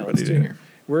everybody to hear.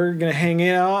 We're going to hang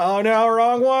out. Oh, no,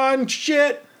 wrong one.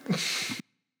 Shit.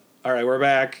 All right, we're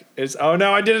back. Oh,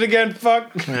 no, I did it again.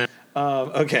 Fuck.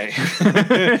 Okay.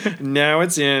 Now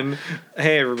it's in.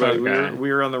 Hey, everybody. Okay.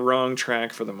 We were on the wrong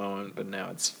track for the moment, but now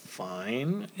it's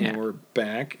fine. And we're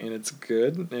back, and it's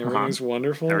good. Everything's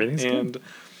wonderful. Everything's good.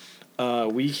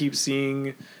 And we keep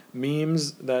seeing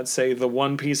memes that say the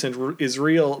One Piece is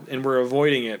real, and we're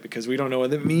avoiding it because we don't know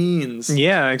what it means.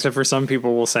 Yeah, except for some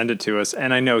people will send it to us,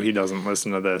 and I know he doesn't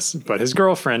listen to this, but his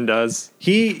girlfriend does.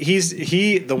 He's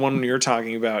the one you're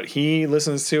talking about. He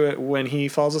listens to it when he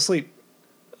falls asleep.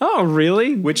 Oh,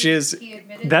 really? Which is He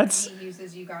admitted That's- that he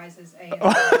uses you guys as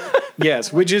ASMR.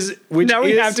 yes, which Now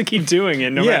we is, have to keep doing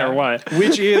it no matter what.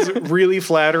 which is really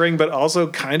flattering, but also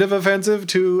kind of offensive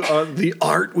to the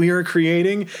art we are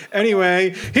creating.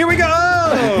 Anyway, here we go.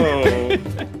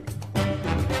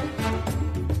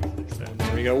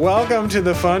 There we go. Welcome to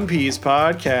the Fun Piece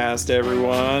Podcast,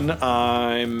 everyone.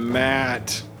 I'm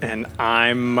Matt, And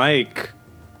I'm Mike.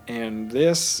 and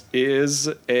this is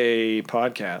a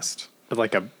podcast.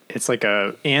 It's like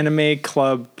a anime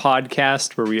club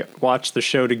podcast where we watch the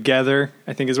show together,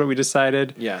 I think is what we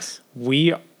decided. Yes.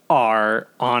 We are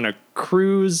on a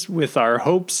cruise with our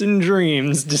hopes and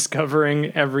dreams, discovering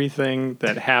everything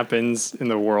that happens in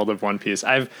the world of One Piece.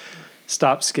 I've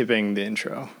stopped skipping the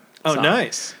intro. Oh, song.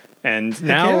 nice. And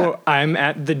now yeah. I'm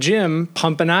at the gym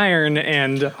pumping iron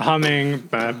and humming.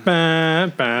 Ba,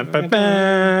 ba, ba, ba,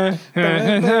 ba.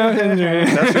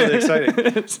 That's really exciting.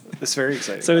 It's very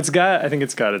exciting. So I think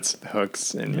it's got its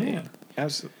hooks in me. Yeah.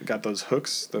 Absolutely. Got those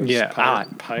hooks. Those Yeah,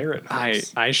 pirate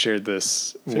hooks. I shared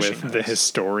this Fishing with the hooks.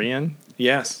 historian.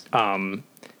 Yes.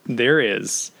 There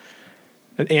is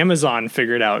Amazon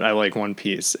figured out I like One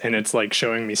Piece, and it's like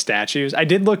showing me statues. I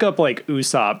did look up like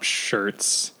Usopp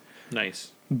shirts,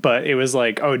 Nice. but it was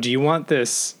like, oh, do you want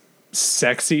this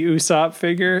sexy Usopp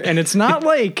figure? And it's not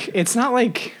like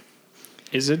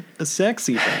Is it a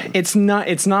sexy thing? it's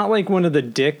not like one of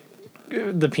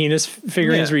the penis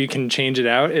figurines Yeah. where you can change it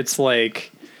out. It's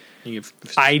like You've,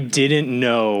 I didn't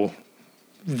know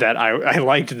that I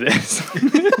liked this.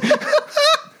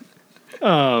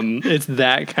 It's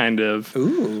that kind of.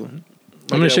 ooh. I'm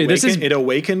going to show you. This is. It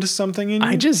awakened something in you?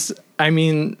 I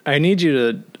need you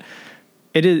to.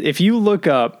 It is. If you look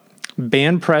up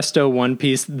Band Presto One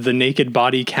Piece The Naked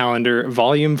Body Calendar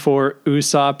Volume 4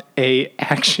 Usopp A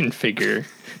action figure.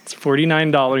 It's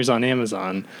 $49 on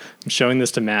Amazon. I'm showing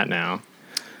this to Matt now.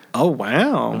 Oh,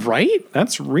 wow. Right?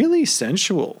 That's really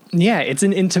sensual. Yeah, it's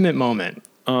an intimate moment.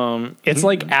 It's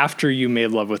like after you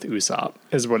made love with Usopp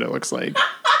is what it looks like.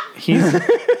 He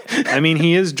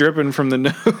is dripping from the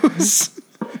nose.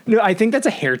 No, I think that's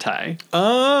a hair tie.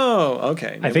 Oh,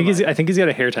 okay. I think he's got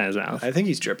a hair tie in his mouth. I think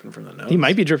he's dripping from the nose. He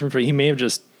might be dripping he may have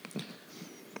just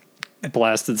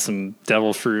blasted some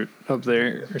devil fruit up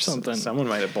there or something. Someone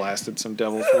might have blasted some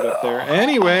devil fruit up there.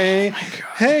 Anyway,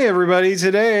 hey everybody,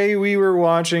 today we were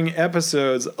watching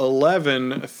episodes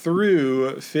 11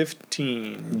 through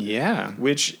 15. Yeah.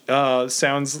 Which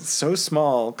sounds so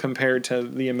small compared to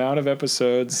the amount of I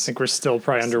episodes think we're still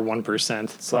probably under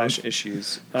 1%. /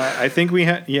 issues. I think we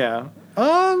had, yeah.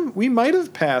 We might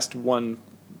have passed one,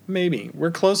 maybe. We're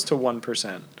close to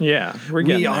 1%. Yeah, we're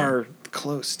getting We there. are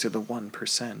close to the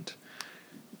 1%.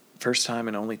 First time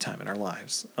and only time in our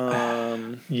lives.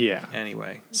 Yeah.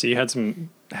 Anyway. So you had some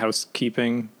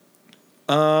housekeeping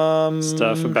Stuff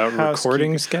stuff about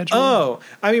recording schedule? Oh,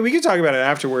 I mean, we could talk about it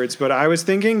afterwards, but I was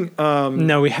thinking...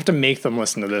 No, we have to make them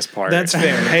listen to this part. That's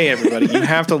fair. Hey, everybody, you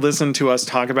have to listen to us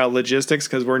talk about logistics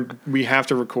because we have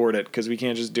to record it because we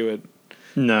can't just do it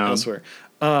No. elsewhere.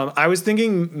 I was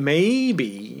thinking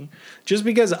maybe just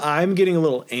because I'm getting a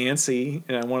little antsy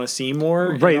and I want to see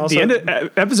more. Right. Also, The end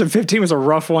of, episode 15 was a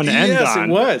rough one to end yes, on.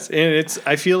 it was, and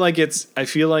I feel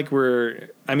like we're.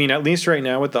 I mean, at least right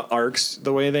now with the arcs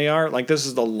the way they are, like this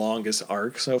is the longest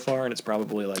arc so far, and it's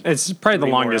probably like It's probably the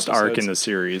 3 more longest arc in episodes. the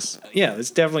series. Yeah,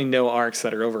 there's definitely no arcs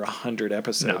that are over 100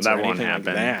 episodes. No, that or won't anything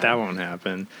happen. Like That won't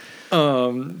happen.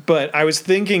 But I was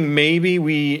thinking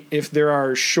maybe if there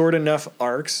are short enough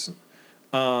arcs.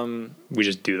 We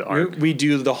just do the arc. We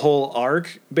do the whole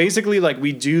arc. Basically, like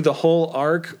we do the whole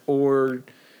arc or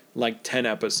like 10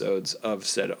 episodes of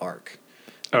said arc.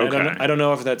 And Okay. I don't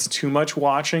know if that's too much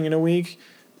watching in a week.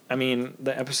 I mean,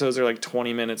 the episodes are like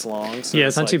 20 minutes long. So Yeah,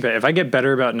 it's not too like- bad. If I get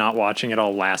better about not watching it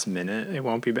all last minute, it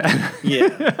won't be bad. Yeah.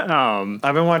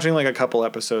 I've been watching like a couple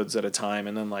episodes at a time,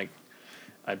 and then like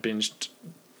I binged,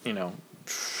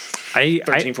 I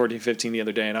 13, 14, 15 the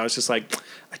other day, and I was just like,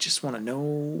 I just want to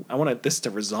know. I want this to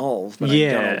resolve, but I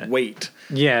Yeah. gotta wait.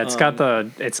 Yeah, it's got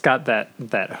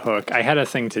that hook. I had a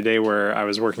thing today where I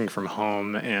was working from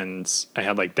home and I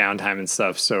had like downtime and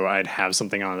stuff, so I'd have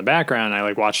something on in the background. I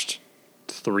like watched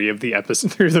 3 of the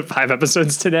 5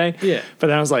 episodes today. Yeah. But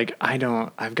then I was like,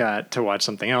 I've got to watch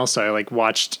something else. So I like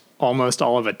watched almost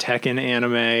all of a Tekken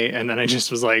anime, and then I just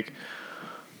was like,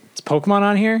 is Pokemon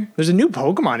on here? There's a new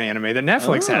Pokemon anime that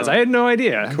Netflix has. I had no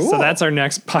idea. Cool. So that's our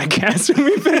next podcast when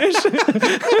we finish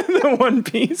the One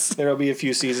Piece. There'll be a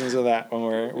few seasons of that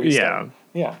when we start.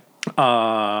 Yeah.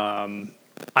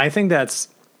 I think that's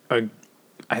a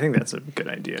good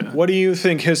idea. What do you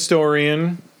think,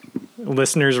 historian?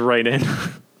 Listeners, write in.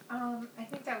 I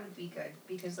think that would be good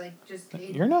because, like, just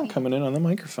You're not coming in on the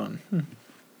microphone.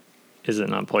 Is it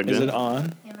not plugged Is in? it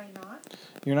on? Am I not?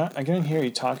 You're not. I can hear you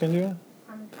talking to it.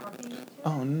 I'm talking to it.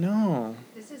 Oh no.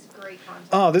 This is great content.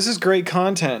 Oh, this is great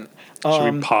content.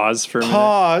 Should we pause for a minute?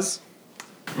 Pause.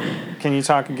 Can you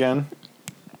talk again?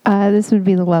 This would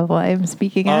be the level I'm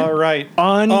speaking at. All right.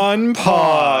 Unpause.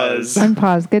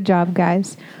 Unpause. Good job,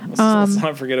 guys. Let's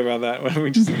not forget about that when we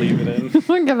just leave it in.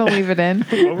 I'm gonna leave it in.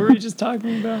 What were we just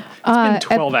talking about? It's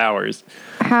been 12 hours.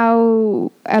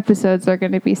 How episodes are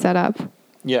going to be set up.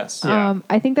 Yes. Yeah.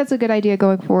 I think that's a good idea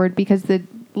going forward because the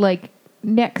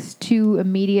next 2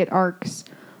 immediate arcs,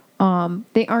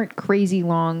 they aren't crazy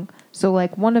long. So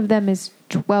like one of them is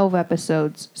 12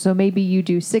 episodes. So maybe you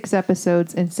do 6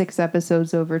 episodes and 6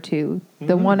 episodes over 2.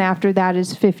 The one after that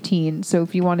is 15. So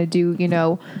if you want to do,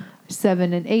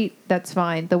 7 and 8, that's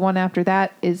fine. The one after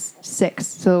that is 6.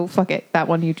 So fuck it. That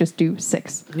one you just do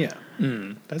 6. Yeah.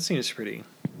 That seems pretty.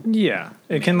 Yeah.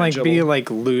 It can like be Manageable.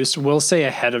 like loose. We'll say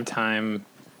ahead of time.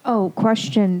 Oh,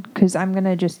 question, because I'm going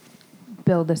to just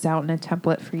build this out in a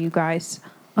template for you guys.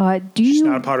 Do She's you...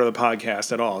 not a part of the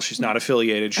podcast at all. She's not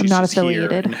affiliated. She's not just here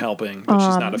affiliated. and helping, but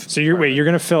she's not. So you're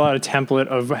going to fill out a template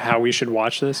of how we should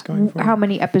watch this going forward? how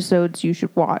many episodes you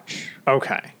should watch?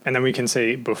 Okay. And then we can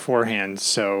say beforehand.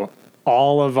 So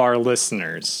all of our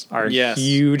listeners, our Yes.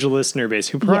 huge listener base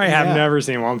who probably Yeah. have never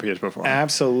seen One Piece before.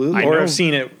 Absolutely. I Or know- have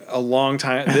seen it a long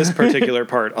time. This particular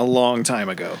part a long time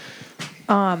ago.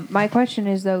 My question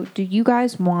is, though, do you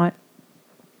guys want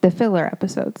the filler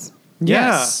episodes?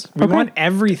 Yes. Yeah. We want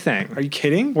everything. Are you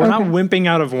kidding? We're not Okay. wimping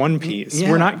out of One Piece.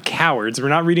 Yeah. We're not cowards. We're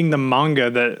not reading the manga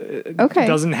that Okay.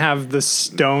 doesn't have the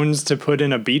stones to put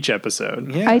in a beach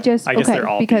episode. Yeah. I guess I guess they're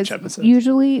all because beach episodes.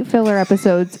 usually filler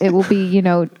episodes, it will be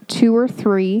 2 or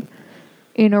 3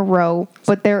 in a row,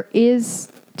 but there is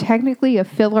technically a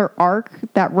filler arc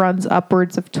that runs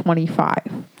upwards of 25.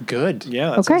 Good. Yeah,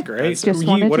 that Okay. sounds great. Just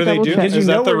wanted What to do they double do? check. Because you Is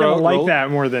know that the we're going to like roll? that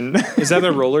more than... Is that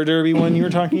the roller derby one you were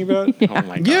talking about? Oh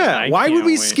my God. Yeah. I Why would can't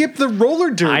we wait. skip the roller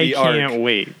I derby arc? can't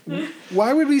wait.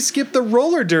 Why would we skip the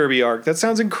roller derby arc? That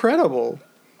sounds incredible.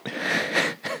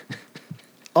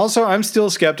 Also, I'm still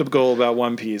skeptical about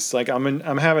One Piece. Like, I'm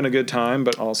having a good time,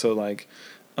 but also like,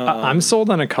 I'm sold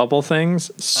on a couple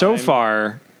things. So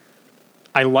far,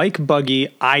 I like Buggy.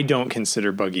 I don't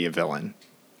consider Buggy a villain.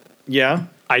 yeah,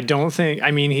 I don't think...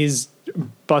 I mean, he's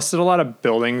busted a lot of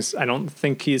buildings. I don't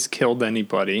think he's killed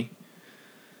anybody.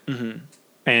 Mm-hmm.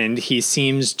 And he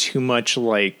seems too much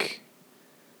like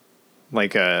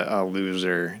a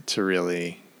loser to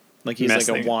really... like he's Mess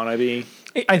like a thing. wannabe.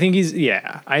 I think he's...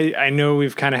 Yeah. I know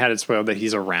we've kind of had it spoiled that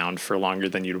he's around for longer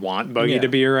than you'd want Buggy Yeah. to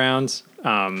be around.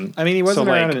 I mean, he wasn't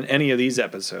so, around like- in any of these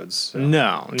episodes. So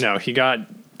No, he got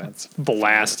that's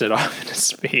blasted off into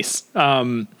space.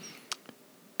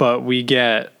 But we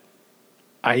get,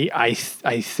 I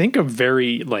think a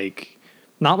very like,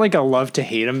 not like a love to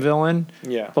hate him villain.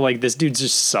 Yeah. But like this dude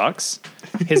just sucks.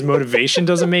 His motivation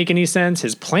doesn't make any sense.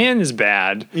 His plan is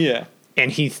bad, yeah.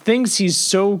 and he thinks he's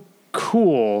so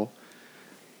cool.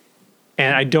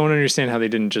 And I don't understand how they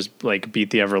didn't just like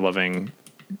beat the ever loving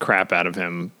crap out of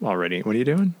him already. What are you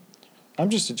doing?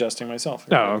 I'm just adjusting myself.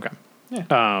 Oh, okay.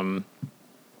 Yeah.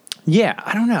 Yeah,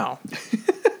 I don't know.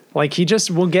 Like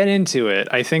we'll get into it.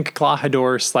 I think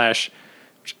Klahadore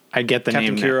 / I get the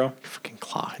Captain name Kuro. now. Fucking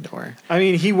Klahadore. I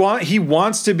mean, he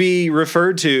wants to be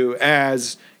referred to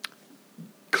as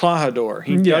Klahadore.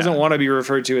 He Yeah. doesn't want to be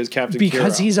referred to as Captain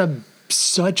Because Kuro. he's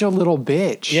such a little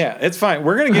bitch. Yeah, it's fine.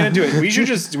 We're gonna get into it. We should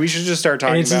just start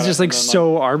talking And it's about just it. like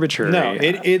so arbitrary. No,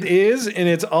 it is, and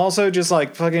it's also just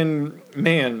like fucking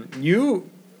man, you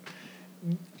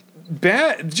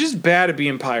just bad at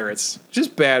being pirates.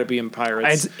 Just bad at being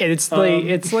pirates. It's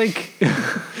like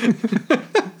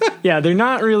yeah, they're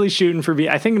not really shooting for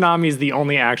I think Nami's the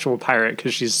only actual pirate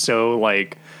because she's so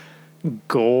like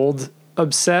gold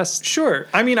obsessed. Sure.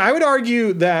 I mean, I would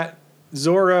argue that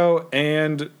Zoro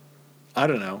and I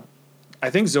don't know. I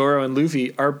think Zoro and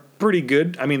Luffy are pretty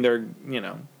good. I mean, they're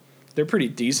pretty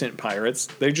decent pirates.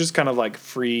 They're just kind of like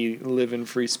free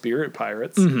spirit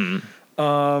pirates. We'll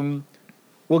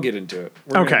get into it.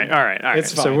 All right.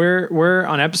 It's fine. So we're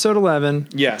on episode 11.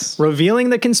 Yes. Revealing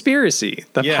the conspiracy,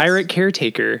 the Yes. pirate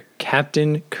caretaker,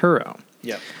 Captain Kuro.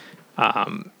 Yep.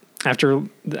 I'm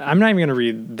not even going to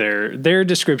read their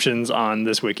descriptions on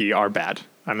this wiki are bad.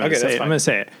 I'm going to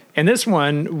say it. In this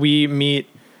one, we meet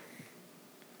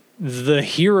the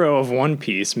hero of One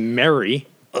Piece, Mary,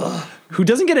 who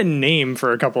doesn't get a name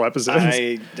for a couple episodes.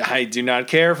 I do not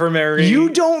care for Mary. You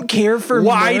don't care for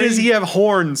Why Mary? does he have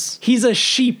horns? He's a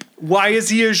sheep. Why is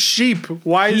he a sheep?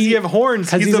 Why does he have horns?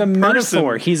 Because he's a person.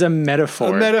 metaphor. He's a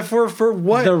metaphor. A metaphor for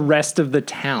what? The rest of the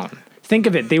town. Think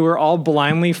of it. They were all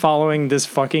blindly following this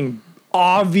fucking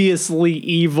obviously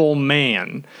evil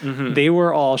man. They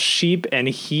were all sheep, and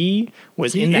he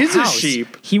was in the is a house.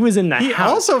 sheep. He was in the He house.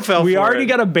 also fell We for already it.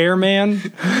 got a bear man.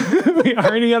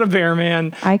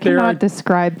 I There cannot are-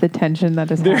 describe the tension that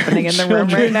is happening in the room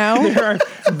right now. There are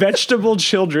vegetable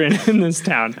children in this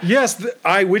town. Yes,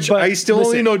 I But still only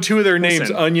listen, know two of their names,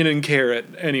 listen. Onion and Carrot.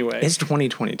 Anyway, It's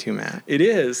 2022, Matt. it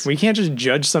is. We can't just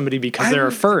judge somebody because they're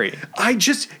a furry.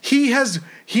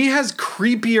 He has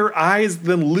creepier eyes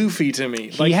than Luffy to me.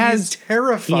 He's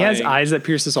terrifying. He has eyes that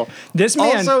pierce the soul. This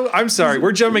man. Also, I'm sorry,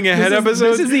 we're jumping ahead this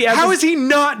episodes. is the How is he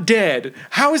not dead?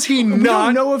 How is he we not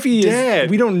don't know if he dead?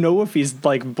 is. We don't know if he's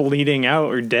like bleeding out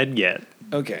or dead yet.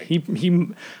 Okay. He.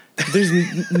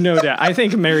 There's no doubt. I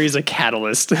think Mary's a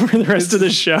catalyst for the rest of the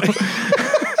show.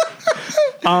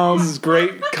 This is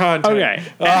great content. Okay.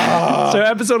 So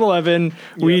episode 11,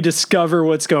 we discover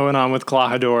what's going on with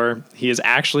Klahadore. He is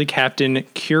actually Captain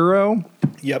Kuro,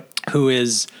 Yep. who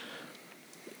is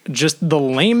just the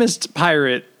lamest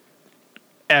pirate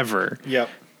ever. Yep.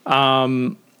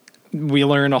 We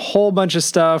learn a whole bunch of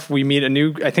stuff. We meet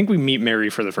I think we meet Mary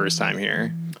for the first time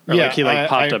here. Or Yeah, like he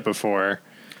popped up before.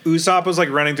 Usopp was like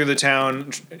running through the town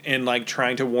and like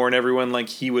trying to warn everyone, like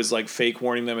he was like fake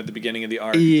warning them at the beginning of the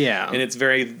arc. Yeah. And it's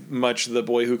very much the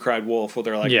boy who cried wolf, where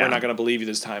they're like, Yeah. we're not going to believe you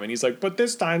this time. And he's like, but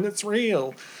this time it's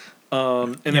real.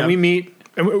 And Yeah. then we meet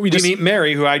And we just meet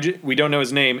Mary, who we don't know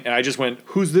his name, and I just went,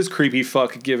 "Who's this creepy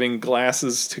fuck giving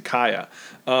glasses to Kaya?"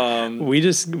 we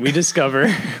discover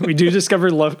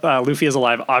Luffy is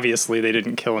alive. Obviously, they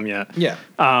didn't kill him yet.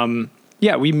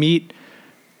 Yeah, We meet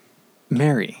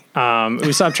Mary.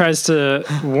 Usopp tries to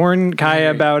warn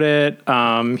Kaya about it.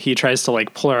 He tries to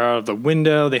like pull her out of the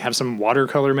window. They have some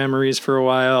watercolor memories for a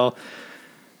while.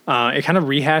 It kind of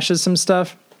rehashes some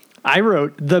stuff. I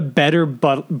wrote the better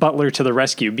butler to the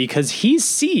rescue because he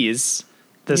sees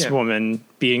this woman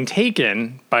being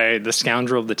taken by the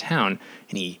scoundrel of the town,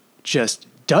 and he just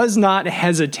does not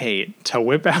hesitate to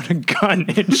whip out a gun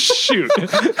and shoot.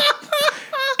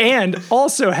 And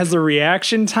also has the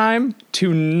reaction time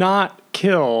to not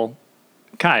kill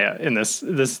Kaya in this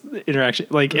interaction.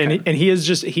 Like, and he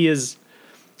is.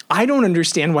 I don't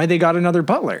understand why they got another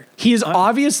butler. He is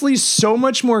obviously so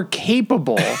much more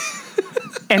capable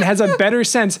and has a better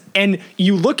sense. And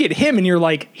you look at him and you're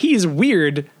like, he's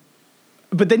weird.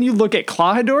 But then you look at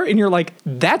Klahadore and you're like,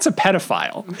 that's a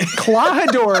pedophile.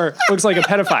 Klahadore looks like a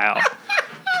pedophile.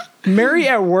 Mary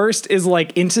at worst is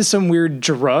like into some weird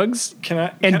drugs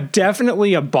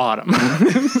definitely a bottom.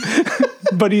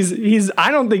 But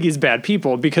I don't think he's bad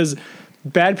people because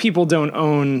bad people don't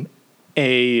own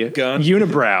a gun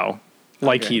unibrow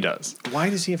like he does. Why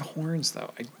does he have horns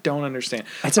though? I don't understand.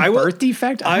 It's a birth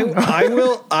defect. I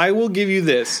will give you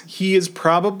this. He is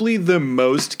probably the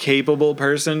most capable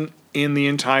person in the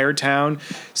entire town,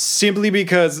 simply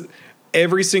because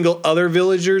every single other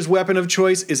villager's weapon of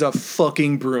choice is a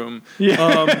fucking broom.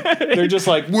 Yeah. They're just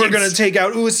like, we're going to take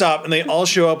out Usopp, and they all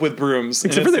show up with brooms.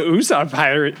 Except for the Usopp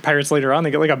pirates later on.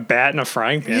 They get like a bat and a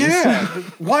frying pan. Yeah.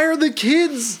 Why are the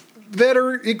kids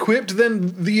better equipped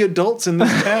than the adults in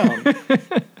this town?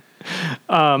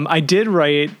 I did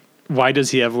write, why does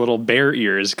he have little bear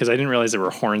ears? Because I didn't realize there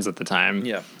were horns at the time.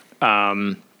 Yeah.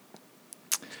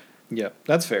 Yeah,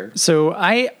 that's fair. So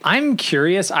I'm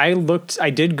curious. I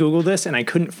did Google this and I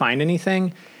couldn't find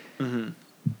anything. Mm-hmm.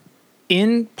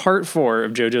 In part 4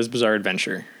 of JoJo's Bizarre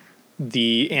Adventure,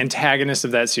 the antagonist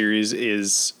of that series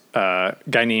is a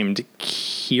guy named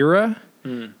Kira.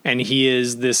 And he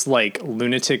is this like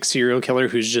lunatic serial killer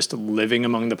who's just living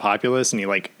among the populace, and he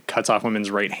like cuts off women's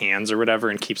right hands or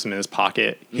whatever and keeps them in his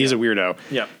pocket. He's a weirdo.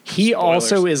 Yeah. He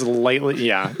Spoilers. also is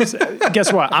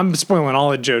guess what? I'm spoiling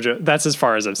all of JoJo. That's as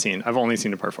far as I've seen. I've only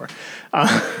seen to part 4.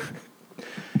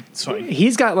 It's fine.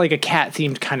 He's got like a cat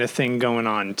themed kind of thing going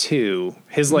on too.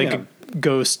 His like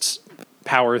ghost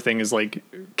power thing is like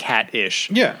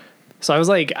cat-ish. Yeah. So I was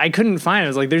like, I couldn't find it. I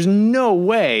was like, there's no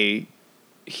way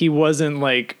he wasn't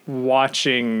like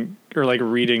watching or like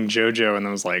reading JoJo and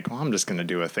then was like, well, I'm just going to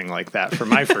do a thing like that for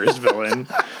my first villain.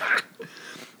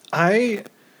 I'm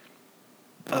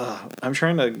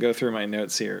trying to go through my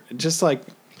notes here. Just like,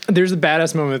 There's a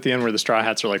badass moment at the end where the Straw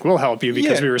Hats are like, we'll help you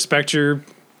because Yeah. we respect your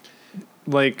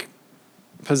like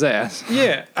pizzazz.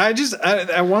 yeah, I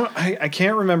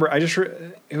can't remember.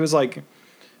 It was like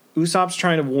Usopp's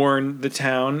trying to warn the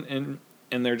town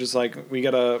and they're just like,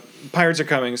 pirates are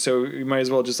coming, so you might as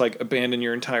well just like abandon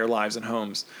your entire lives and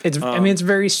homes. I mean, it's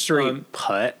very straight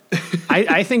putt.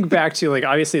 I think back to like,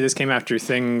 obviously this came after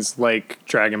things like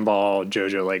Dragon Ball,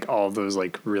 JoJo, like all of those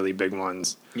like really big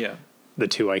ones. Yeah. The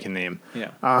two I can name.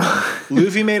 Yeah.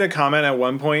 Luffy made a comment at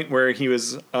one point where he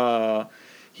was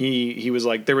he was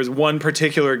like, there was one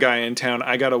particular guy in town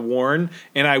I gotta warn,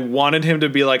 and I wanted him to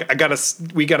be like,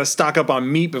 we gotta stock up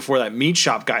on meat before that meat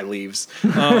shop guy leaves.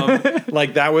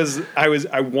 Like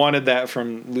I wanted that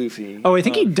from Luffy. Oh, I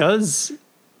think he does.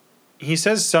 He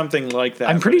says something like that.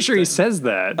 I'm pretty but sure he it's- says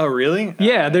that. Oh, really?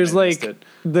 Yeah, I there's missed like it.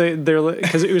 they're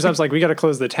because Usopp's like, we got to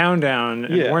close the town down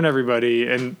and Yeah. warn everybody,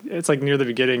 and it's like near the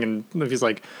beginning, and Luffy's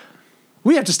like,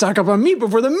 we have to stock up on meat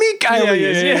before the meat guy Yeah.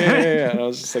 leaves. Yeah. And I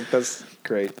was just like, that's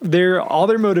great. All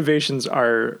their motivations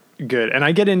are good, and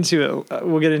I get into it.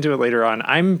 We'll get into it later on.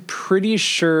 I'm pretty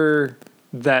sure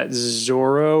that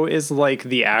Zoro is like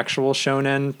the actual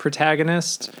shonen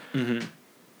protagonist.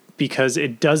 Because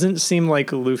it doesn't seem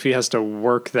like Luffy has to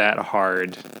work that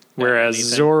hard, whereas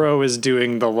anything. Zoro is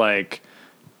doing the like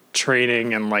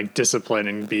training and like discipline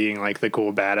and being like the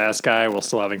cool badass guy while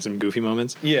still having some goofy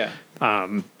moments. Yeah.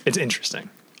 It's interesting.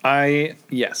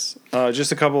 Yes.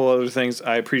 Just a couple other things.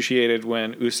 I appreciated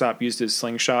when Usopp used his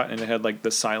slingshot and it had like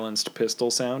the silenced pistol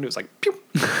sound. It was like pew.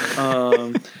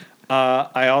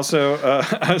 I also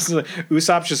I was like,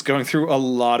 Usopp's just going through a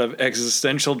lot of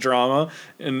existential drama,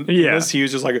 and in Yeah. this he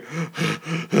was just like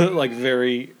like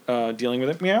very dealing with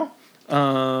it. Meow.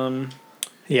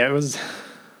 Yeah, it was.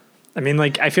 I mean,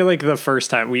 like I feel like the first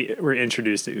time we were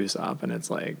introduced to Usopp, and it's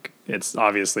like it's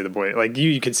obviously the boy. Like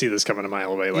you could see this coming a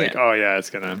mile away. Like, Yeah. oh yeah, it's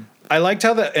gonna. I liked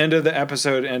how the end of the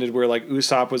episode ended where like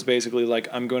Usopp was basically like,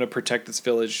 I'm going to protect this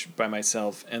village by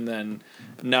myself, and then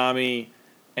Nami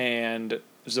and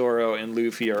Zoro and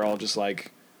Luffy are all just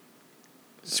like,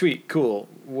 sweet, cool.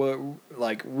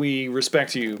 Like we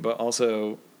respect you, but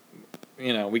also,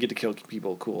 you know, we get to kill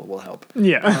people. Cool, we'll help.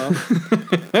 Yeah.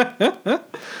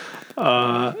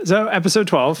 So episode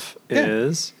 12 Yeah.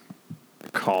 is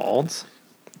called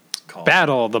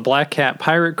Battle, the Black Cat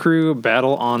Pirate Crew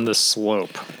Battle on the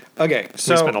Slope. Okay, We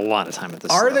so spent a lot of time at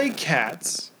this. are they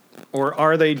cats or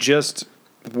are they just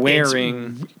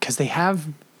wearing? Because they have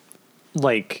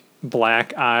like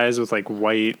black eyes with like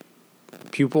white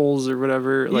pupils or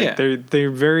whatever. Like Yeah.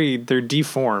 they're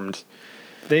deformed.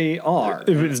 They are.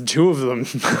 It was two of them,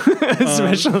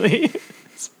 especially.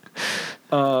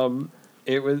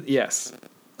 It was yes.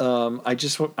 I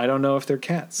don't know if they're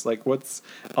cats. Like what's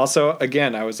also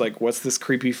again, I was like, what's this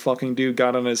creepy fucking dude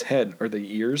got on his head? Are they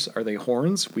ears? Are they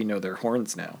horns? We know they're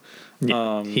horns now.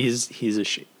 Yeah, he's a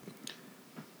sheep.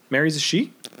 Mary's a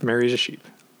sheep? Mary's a sheep.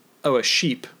 Oh, a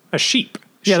sheep. A sheep.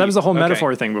 Yeah, that Sheep. was the whole Okay.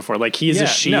 metaphor thing before. Like he's a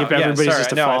sheep. no, yeah, Everybody's sorry.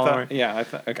 just a No, follower. I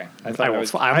thought okay. I thought I I will.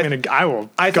 was I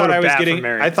will. I go thought to I was bat for getting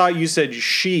Mary. I thought you said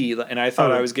she and I thought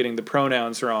Oh. I was getting the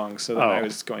pronouns wrong, so then Oh. I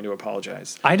was going to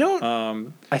apologize. I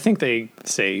don't. I think they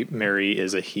say Mary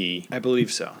is a he. I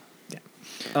believe so.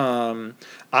 Yeah.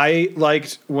 I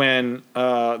liked when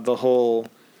the whole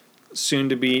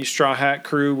soon-to-be Straw Hat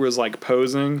crew was like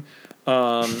posing,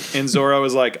 and Zoro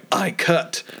was like, "I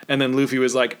cut," and then Luffy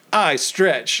was like, "I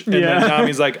stretch," and Yeah. then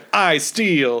Nami's like, "I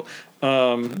steal,"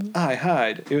 "I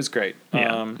hide." It was great.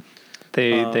 Yeah.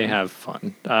 They have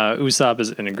fun. Usopp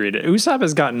is integrated. Usopp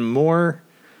has gotten more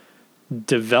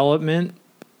development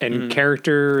and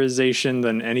characterization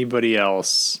than anybody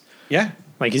else. Yeah.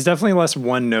 Like he's definitely less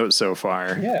one note so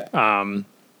far. Yeah.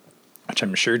 Which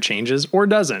I'm sure changes or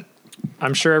doesn't.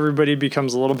 I'm sure everybody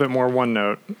becomes a little bit more one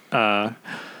note. One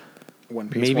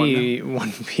Piece. One. Maybe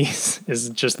One Piece is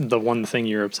just the one thing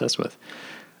you're obsessed with.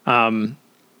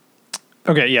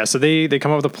 Okay, yeah. So they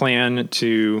come up with a plan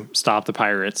to stop the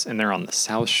pirates, and they're on the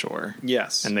South Shore.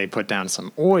 Yes. And they put down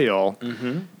some oil.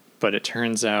 But it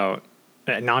turns out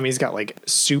Nami's got like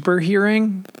super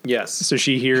hearing. Yes. So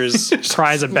she hears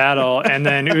cries of battle, and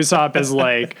then Usopp is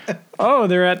like, "Oh,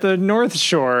 they're at the North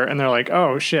Shore," and they're like,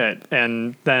 "Oh shit!"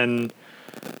 And then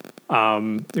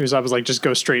Usopp is like, "Just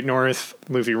go straight north."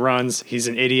 Luffy runs. He's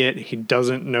an idiot. He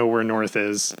doesn't know where north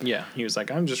is, Yeah. He was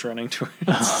like, "I'm just running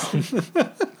towards."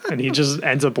 and he just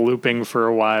ends up looping for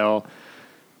a while.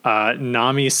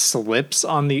 Nami slips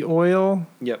on the oil.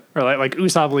 Yep. Or like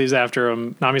Usopp leaves after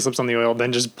him, Nami slips on the oil,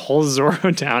 then just pulls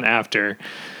Zoro down after,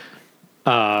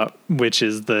 which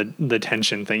is the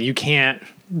tension thing. You can't.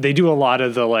 They do a lot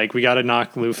of the like we got to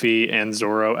knock Luffy and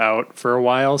Zoro out for a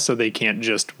while, so they can't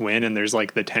just win. And there's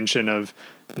like the tension of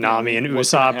Nami and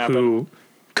What's gonna Usopp who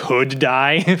could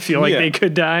die, feel like Yeah. they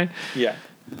could die. Yeah.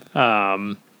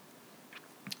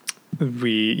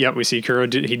 We see Kuro.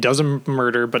 He does a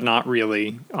murder, but not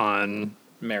really on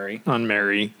Mary.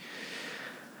 Mary.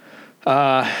 Who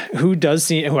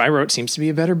I wrote seems to be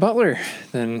a better butler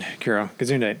than Kuro.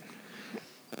 Gesundheit.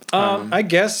 I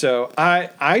guess so.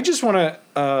 I just want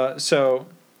to. So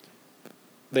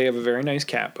they have a very nice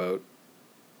cat boat.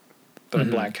 The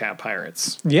Black Cat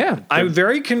Pirates. Yeah, I was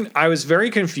very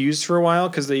confused for a while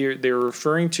because they were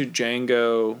referring to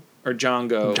Django or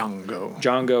Django.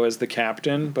 Django as the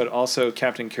captain, but also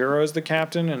Captain Kuro as the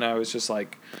captain, and I was just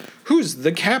like, who's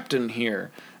the captain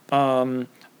here?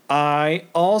 I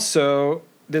also,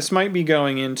 this might be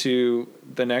going into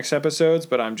the next episodes,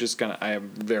 but I am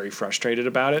very frustrated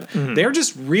about it. They're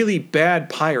just really bad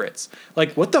pirates.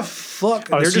 Like, what the fuck?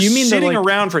 Oh, they're so just you mean they're, sitting like-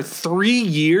 around for 3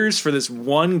 years for this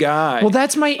one guy. Well,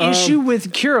 that's my issue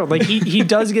with Kuro. Like he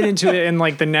does get into it in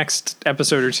like the next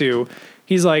episode or two.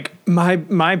 He's like,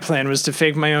 my plan was to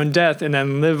fake my own death and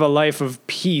then live a life of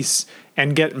peace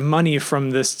and get money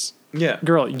from this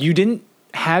girl. You didn't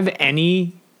have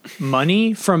any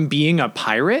money from being a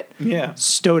pirate. Yeah.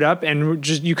 Stowed up, and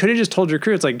just you could have just told your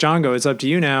crew, it's like, Django, it's up to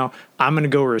you now. I'm gonna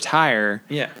go retire.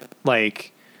 Yeah.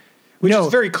 Like, Which is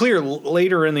very clear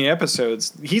later in the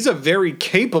episodes. He's a very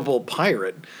capable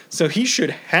pirate, so he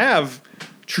should have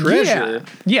treasure.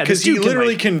 Yeah, this because he dude can,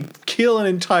 literally like- can kill an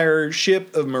entire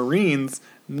ship of Marines,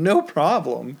 no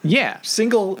problem. yeah.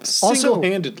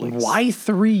 Single-handedly. Why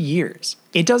 3 years?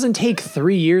 It doesn't take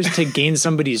 3 years to gain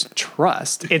somebody's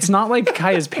trust. It's not like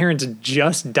Kaya's parents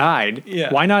just died.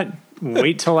 Yeah. Why not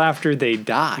wait till after they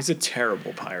die? He's a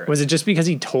terrible pirate. Was it just because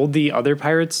he told the other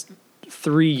pirates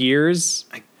 3 years?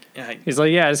 He's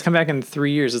like, yeah, just come back in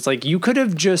 3 years. It's like, you could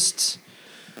have just,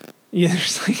 yeah,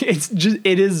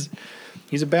 it is.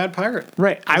 He's a bad pirate.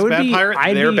 Right. He's a bad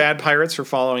pirate. They're bad pirates for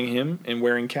following him and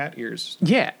wearing cat ears.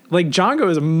 Yeah. Like Django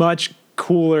is a much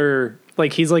cooler,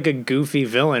 like he's like a goofy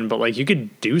villain, but like you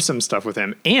could do some stuff with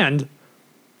him. And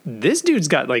this dude's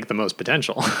got like the most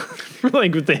potential,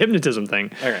 like with the hypnotism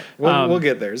thing. All right. We'll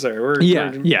get there. Sorry.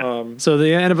 Yeah. So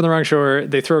they end up on the wrong shore.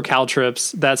 They throw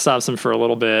caltrips. That stops them for a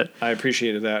little bit. I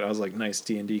appreciated that. I was like, nice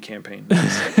D&D campaign.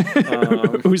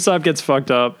 Usopp gets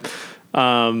fucked up.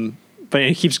 But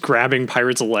he keeps grabbing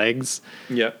pirates' legs.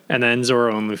 Yep. And then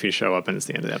Zoro and Luffy show up, and it's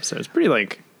the end of the episode. It's pretty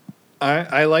like.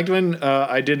 I liked when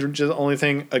I did just the only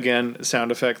thing, again,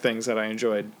 sound effect things that I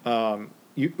enjoyed.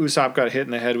 Usopp got hit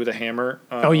in the head with a hammer.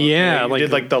 Oh, yeah. He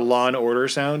did like the Law and Order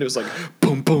sound. It was like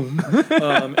boom, boom.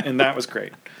 And that was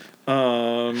great.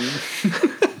 Yeah,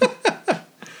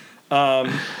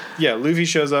 Luffy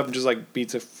shows up and just like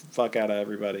beats the fuck out of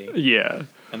everybody. Yeah.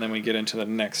 And then we get into the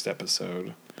next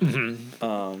episode.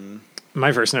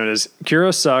 My first note is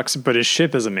Kuro sucks, but his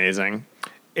ship is amazing.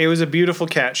 It was a beautiful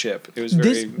cat ship. It was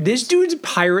very... This dude's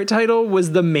pirate title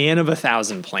was the Man of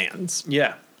 1,000 Plans.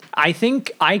 Yeah. I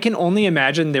think I can only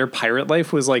imagine their pirate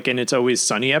life was like in It's Always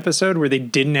Sunny episode where they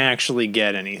didn't actually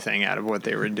get anything out of what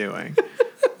they were doing.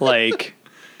 Like,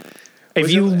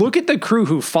 if you look at the crew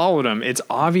who followed him, it's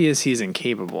obvious he's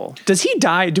incapable. Does he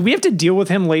die? Do we have to deal with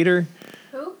him later?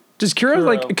 Who? Does Kuro,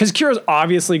 like, because Kuro's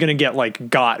obviously going to get, like,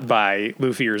 got by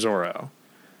Luffy or Zoro.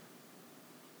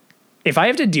 If I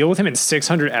have to deal with him in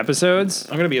 600 episodes,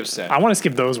 I'm going to be upset. I want to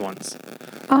skip those ones.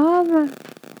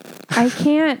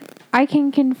 I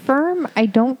can confirm I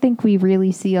don't think we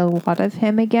really see a lot of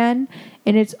him again.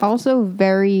 And it's also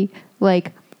very,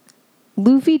 like,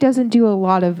 Luffy doesn't do a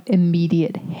lot of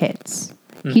immediate hits.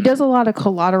 He does a lot of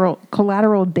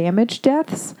collateral damage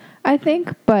deaths, I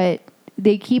think, but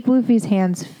they keep Luffy's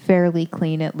hands fairly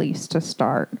clean, at least to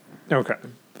start. Okay.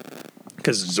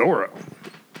 Because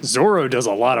Zoro does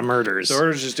a lot of murders.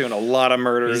 Zoro's just doing a lot of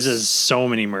murders. He does so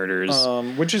many murders.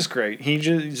 Which is great.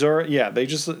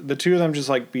 The two of them just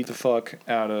like beat the fuck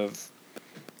out of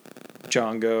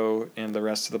Django and the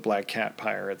rest of the Black Cat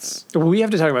pirates. We have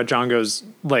to talk about Django's,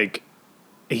 like,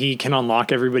 he can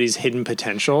unlock everybody's hidden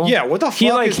potential. Yeah, what the fuck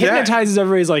he, like, is that? hypnotizes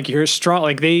everybody's like, you're strong.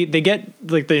 Like, they get,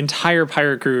 like, the entire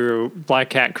pirate crew, Black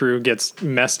Cat crew, gets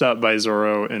messed up by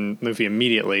Zoro and Luffy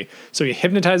immediately. So he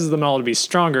hypnotizes them all to be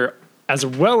stronger, as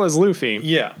well as Luffy.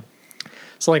 Yeah.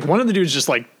 So, like, one of the dudes just,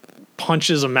 like,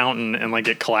 punches a mountain and, like,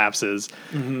 it collapses.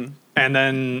 Mm-hmm. And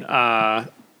then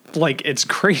like it's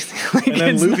crazy. Like, And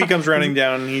then it's Luffy not- comes running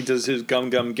down and he does his Gum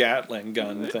Gatling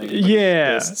gun thing. with his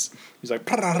Yeah. fists. He's like,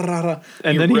 "Pra-ra-ra-ra."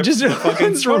 and then he rips just the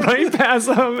fucking runs right past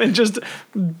them and just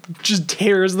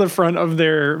tears the front of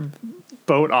their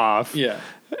boat off. Yeah.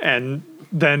 And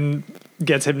then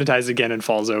gets hypnotized again and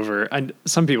falls over. And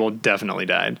some people definitely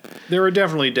died. There were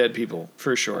definitely dead people,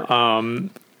 for sure. I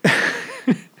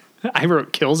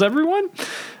wrote kills everyone.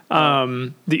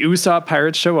 The Usopp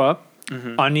pirates show up.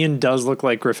 Onion does look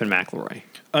like Griffin McElroy.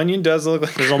 Onion does look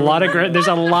like... There's a lot of Griffin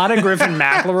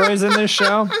McElroys in this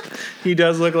show. He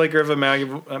does look like Griffin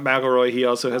McElroy. He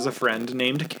also has a friend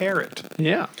named Carrot.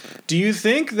 Yeah. Do you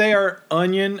think they are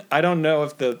Onion? I don't know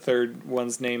if the third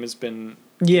one's name has been...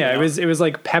 Yeah, it was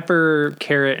like pepper,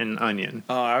 carrot, and onion.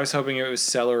 Oh, I was hoping it was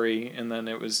celery, and then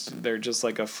they're just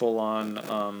like a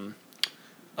full-on...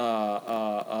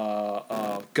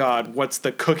 God, what's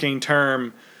the cooking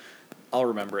term? I'll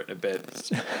remember it in a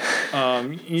bit.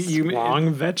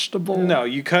 Long vegetable. No,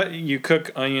 you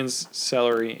cook onions,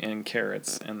 celery, and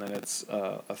carrots, and then it's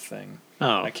a thing.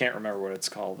 Oh. I can't remember what it's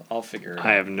called. I'll figure it out.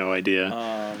 I have no idea.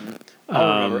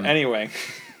 I'll remember. Anyway,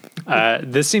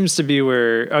 This seems to be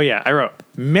where. Oh yeah, I wrote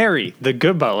Mary, the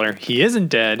good butler. He isn't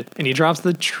dead, and he drops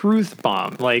the truth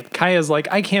bomb. Like Kaya's like,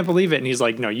 I can't believe it, and he's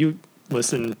like, No, you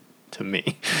listen to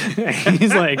me. And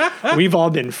he's like, we've all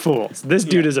been fools. This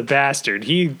dude is a bastard.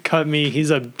 He cut me. He's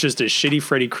just a shitty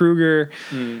Freddy Krueger.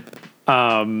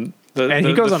 And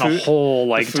he goes on a whole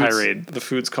tirade. The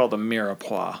food's called a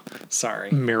mirepoix.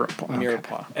 Sorry. Mirepoix.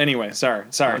 Mirepoix. Anyway, sorry.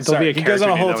 There'll be a He goes on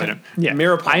a whole character name, thing. though, yeah.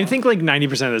 Mirepoix. I think like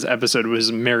 90% of this episode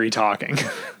was Mary talking.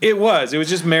 It was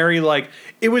just Mary.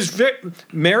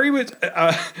 Mary was.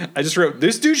 I just wrote,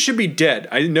 this dude should be dead.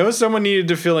 I know someone needed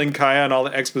to fill in Kaya and all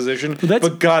the exposition,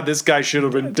 but God, this guy should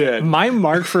have been dead. My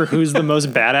mark for who's the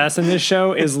most badass in this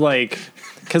show is like,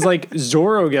 because like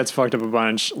Zoro gets fucked up a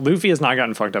bunch. Luffy has not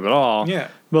gotten fucked up at all. Yeah.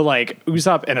 But like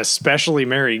Usopp and especially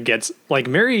Mary gets like,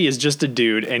 Mary is just a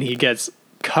dude and he gets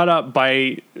cut up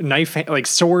by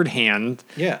sword hand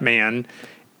man.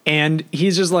 And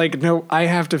he's just like, no, I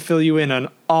have to fill you in on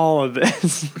all of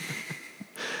this.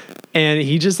 And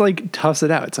he just like toughs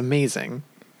it out. It's amazing.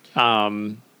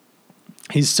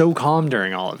 He's so calm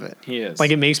during all of it. He is.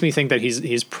 Like, it makes me think that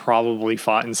he's probably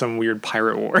fought in some weird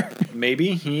pirate war.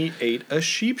 Maybe he ate a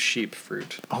sheep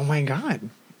fruit. Oh my God.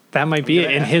 That might be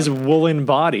it. And his woolen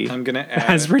body I'm gonna add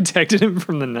has it. protected him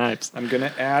from the knives. I'm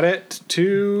gonna add it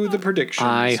to the predictions.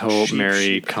 I hope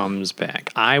Mary comes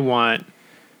back. I want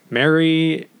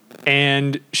Mary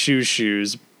and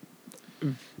Shoes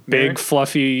big Mary?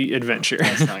 fluffy adventure.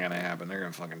 That's not gonna happen. They're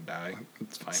gonna fucking die.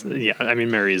 It's fine. Yeah, I mean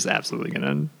Mary is absolutely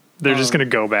gonna. They're just gonna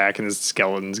go back and his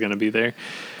skeleton's gonna be there.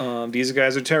 These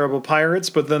guys are terrible pirates,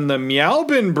 but then the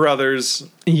Meowbin brothers,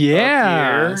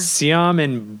 Yeah, here. Siam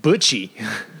and Butchie.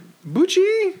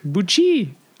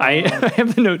 Bucci. I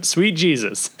have the note, sweet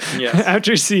Jesus. Yes.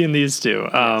 After seeing these two,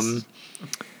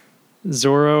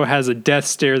 Zoro has a death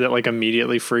stare that like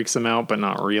immediately freaks him out, but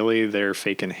not really. They're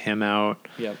faking him out.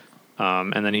 Yep.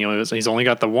 And then he's only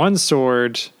got the one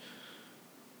sword,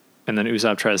 and then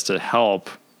Usopp tries to help,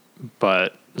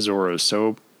 but Zoro's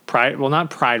so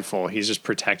not prideful. He's just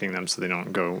protecting them so they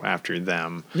don't go after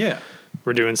them. Yeah.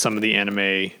 We're doing some of the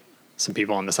anime. Some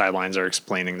people on the sidelines are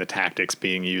explaining the tactics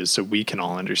being used so we can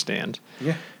all understand.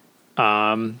 Yeah.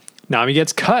 Nami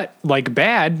gets cut like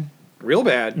bad. Real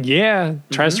bad. Yeah,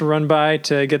 tries to run by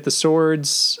to get the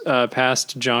swords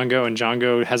past Django, and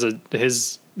Django has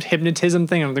his hypnotism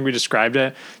thing. I don't think we described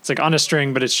it. It's like on a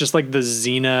string, but it's just like the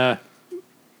Xena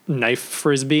knife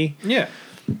frisbee. Yeah.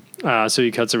 So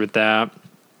he cuts her with that.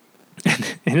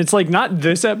 And it's like not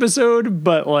this episode,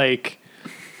 but like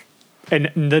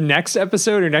in the next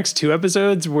episode or next two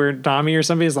episodes where Nami or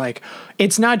somebody is like,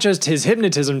 it's not just his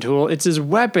hypnotism tool, it's his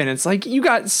weapon. It's like, you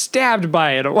got stabbed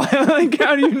by it. Like,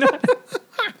 how do you not?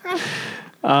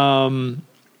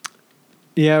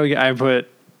 I put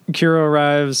Kuro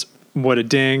arrives, what a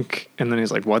dink. And then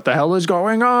he's like, what the hell is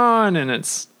going on? And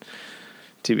it's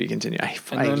to be continued. I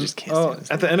just can't stand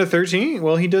this. At the end of 13,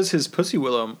 well, he does his Pussy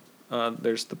Willow.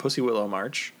 There's the Pussy Willow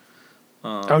March.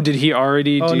 Did he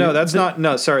already do? Oh, no, that's not.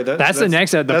 No, sorry. That's the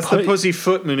next. That's the Pussy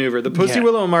Foot maneuver. The Pussy Yeah.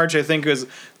 Willow March, I think, is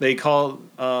he calls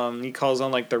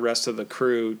on like the rest of the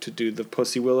crew to do the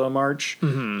Pussy Willow March.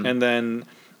 Mm-hmm. And then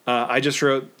I just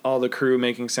wrote all the crew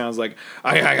making sounds like,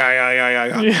 so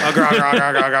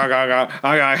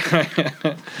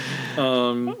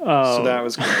that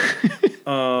was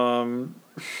great.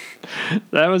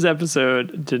 That was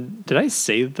episode. Did I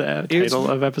say the title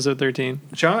of episode 13?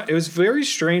 John, it was very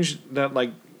strange that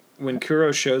like when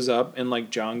Kuro shows up and like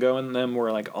Django and them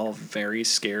were like all very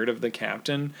scared of the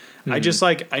captain. I just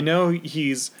like I know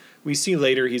he's we see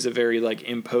later he's a very like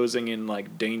imposing and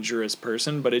like dangerous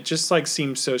person, but it just like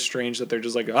seems so strange that they're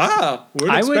just like,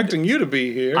 we're expecting you to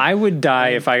be here. I would die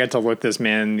if I got to look this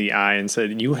man in the eye and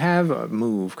said, you have a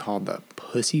move called the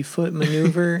pussyfoot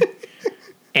maneuver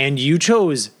and you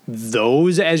chose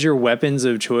those as your weapons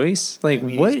of choice. Like, I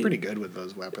mean, what? he's pretty good with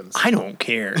those weapons. I don't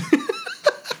care.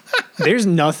 There's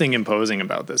nothing imposing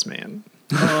about this man.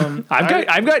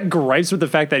 I've got gripes with the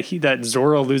fact that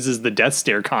Zoro loses the death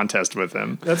stare contest with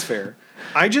him. That's fair.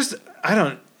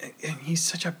 He's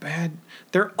such a bad.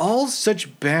 They're all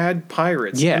such bad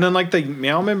pirates. Yeah. And then like the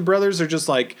Meowman brothers are just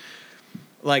like,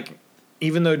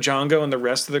 even though Django and the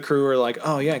rest of the crew are like,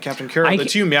 oh yeah, Captain Kuro, the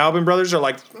two Meowman brothers are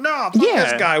like, no, fuck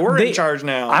this guy. We're in charge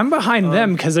now. I'm behind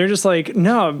them because they're just like,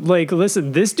 no, like,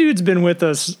 listen, this dude's been with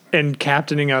us and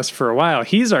captaining us for a while.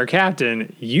 He's our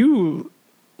captain. You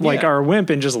are a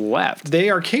wimp and just left. They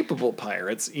are capable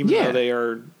pirates, even though they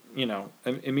are,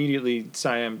 immediately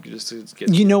Siam just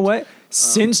gets. You know what?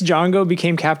 Since Django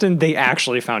became captain, they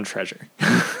actually found treasure.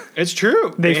 It's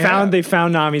true. They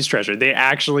found Nami's treasure. They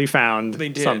actually found They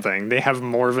did. something. They have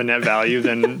more of a net value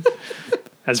than,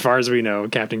 as far as we know,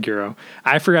 Captain Kuro.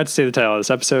 I forgot to say the title of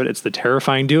this episode. It's The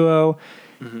Terrifying Duo.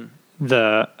 Mm-hmm.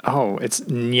 It's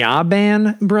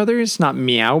Nyaban Brothers, not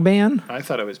Meowban. I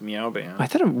thought it was Meowban. I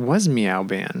thought it was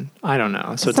Meowban. I don't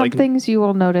know. So it's Some like things you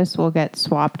will notice will get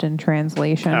swapped in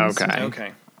translations.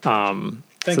 Okay. The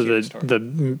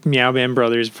Meowban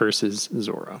Brothers versus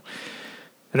Zoro.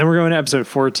 And then we're going to episode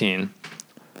 14.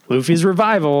 Luffy's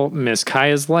revival, Miss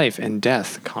Kaya's life and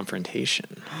death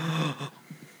confrontation.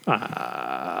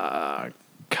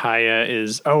 Kaya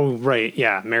is... Oh, right.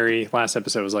 Yeah. Mary last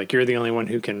episode was like, you're the only one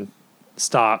who can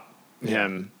stop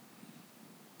him.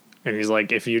 And he's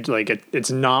like, if you like it, it's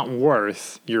not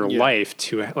worth your life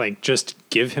to like just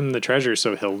give him the treasure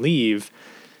so he'll leave.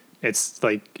 It's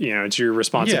like, it's your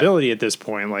responsibility at this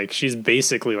point. Like, she's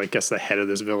basically like, guess the head of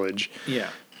this village. Yeah.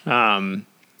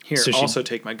 Here, So also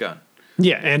take my gun.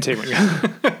 Yeah, and take my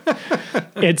gun.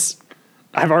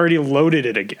 I've already loaded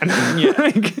it again.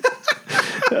 Yeah.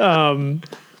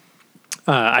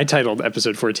 I titled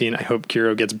episode 14, I hope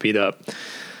Kuro gets beat up.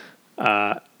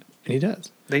 And he does.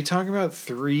 They talk about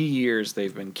 3 years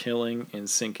they've been killing and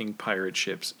sinking pirate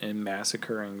ships and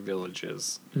massacring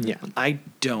villages. Yeah. I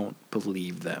don't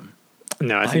believe them.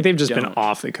 No, I think they've just been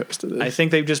off the coast of this. I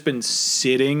think they've just been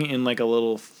sitting in like a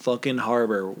little fucking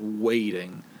harbor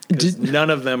waiting. 'Cause none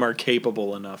of them are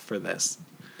capable enough for this.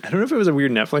 I don't know if it was a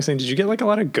weird Netflix thing. Did you get like a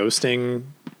lot of ghosting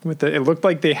with it? It looked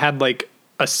like they had like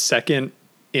a second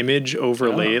image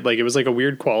overlaid. Like it was like a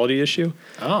weird quality issue.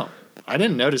 Oh, I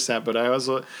didn't notice that, but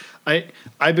I've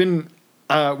been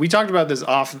we talked about this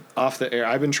off the air.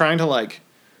 I've been trying to like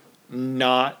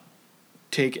not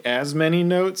take as many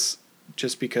notes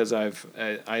just because I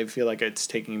feel like it's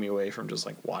taking me away from just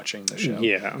like watching the show.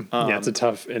 Yeah.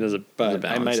 It is a but I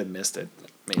balance. might have missed it.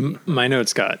 Maybe. My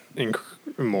notes got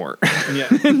more Yeah.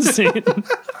 insane.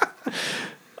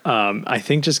 I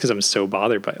think just because I'm so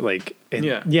bothered by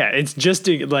it's just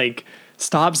to like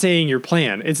stop saying your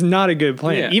plan. It's not a good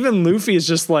plan. Yeah. Even Luffy is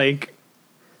just like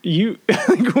you're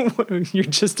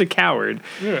just a coward.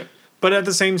 Yeah. But at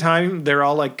the same time, they're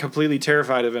all like completely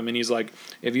terrified of him, and he's like,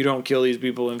 "If you don't kill these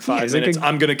people in 5 minutes,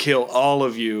 I'm gonna kill all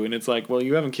of you." And it's like, well,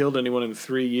 you haven't killed anyone in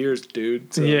 3 years,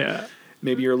 dude. So yeah.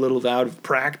 Maybe you're a little out of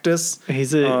practice. He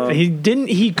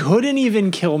couldn't even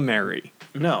kill Mary.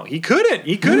 No, he couldn't.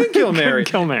 He couldn't kill Mary.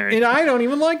 Kill Mary. And I don't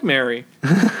even like Mary.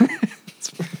 It's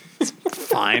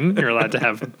fine. You're allowed to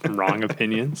have wrong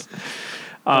opinions.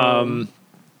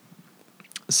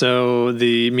 So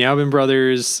the Meowban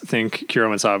brothers think Kuro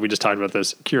went off. We just talked about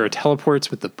this. Kuro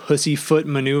teleports with the pussyfoot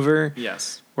maneuver.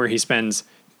 Yes. Where he spends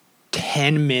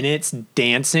 10 minutes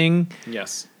dancing.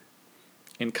 Yes.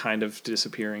 And kind of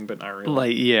disappearing, but not really.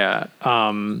 Like, yeah.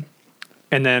 And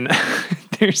then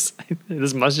this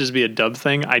must just be a dub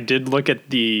thing. I did look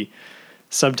at the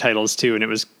subtitles too, and it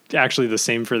was actually the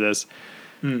same for this.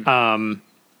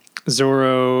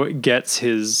 Zoro gets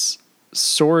his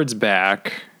swords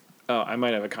back. Oh, I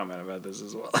might have a comment about this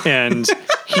as well. And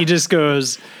he just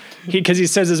goes, because he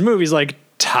says his move, he's like,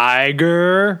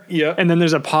 tiger. Yeah. And then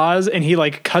there's a pause and he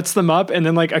like cuts them up. And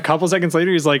then like a couple seconds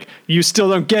later, he's like, you still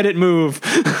don't get it move.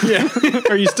 Yeah.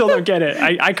 Or you still don't get it.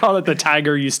 I call it the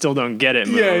tiger, you still don't get it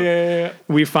move. Yeah.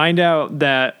 We find out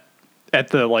that at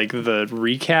the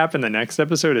recap in the next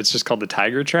episode, it's just called the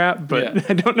tiger trap, but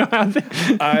I don't know how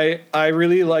I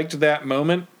really liked that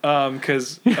moment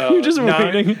because you're just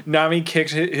waiting. Nami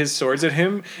kicked his swords at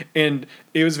him, and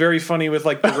it was very funny with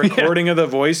like the recording of the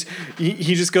voice.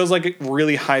 He just goes like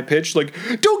really high pitched, like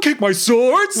 "Don't kick my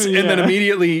swords," and then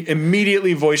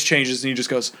immediately voice changes, and he just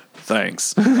goes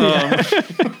 "Thanks."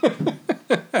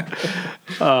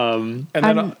 And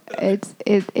then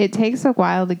it takes a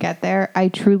while to get there. I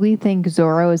truly think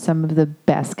Zoro is some of the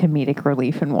best comedic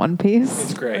relief in One Piece.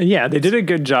 it's great. Yeah, they did a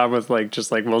good job with like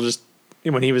just like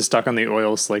when he was stuck on the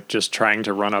oil slick, just trying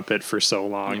to run up it for so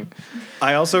long.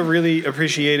 I also really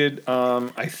appreciated.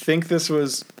 I think this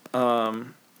was about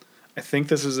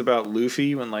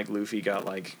Luffy when like Luffy got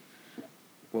like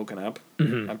woken up.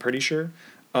 I'm pretty sure.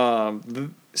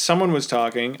 Someone was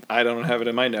talking. I don't have it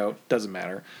in my note. Doesn't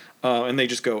matter. And they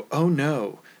just go, "Oh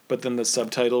no!" But then the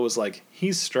subtitle was like,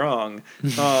 "He's strong."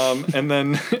 And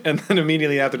then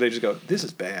immediately after they just go, "This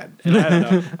is bad." And I don't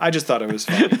know. I just thought it was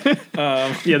funny.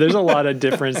 Yeah, there's a lot of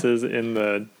differences in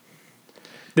the.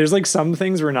 There's like some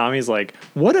things where Nami's like,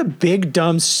 "What a big,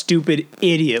 dumb, stupid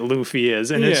idiot Luffy is,"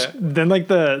 and it's Yeah. then like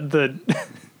the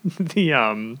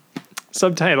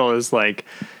subtitle is like,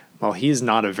 "Well, he's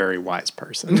not a very wise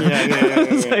person." Yeah.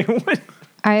 It's like, what?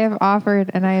 I have offered,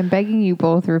 and I am begging you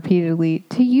both repeatedly,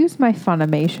 to use my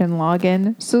Funimation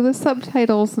login so the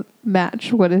subtitles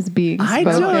match what is being I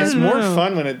spoken. don't It's more know.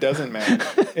 fun when it doesn't matter.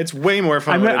 It's way more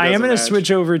fun. When it I am doesn't going to match.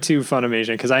 switch over to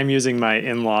Funimation because I'm using my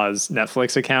in-laws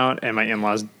Netflix account, and my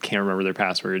in-laws can't remember their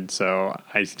password, so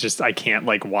I can't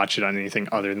like watch it on anything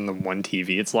other than the one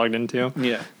TV it's logged into.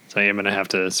 Yeah. So I am going to have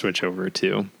to switch over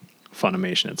to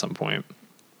Funimation at some point.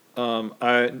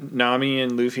 Nami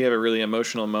and Luffy have a really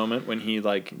emotional moment when he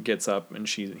like gets up and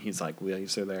he's like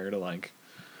leaves her there to like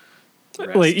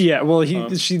rest. Like, yeah, well,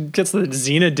 she gets the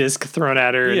Xena disc thrown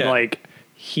at her, Yeah. and like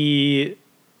She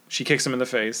kicks him in the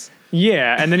face.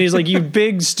 yeah, and then he's like, "You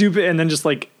big stupid," and then just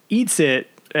like eats it,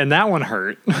 and that one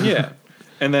hurt. Yeah.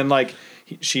 And then like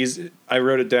I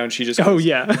wrote it down. She just Oh goes,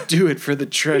 yeah, "Do it for the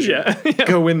treasure. Yeah.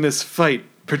 Go win this fight.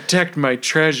 Protect my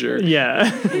treasure."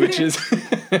 yeah.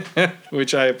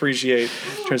 Which I appreciate.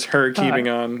 Just her keeping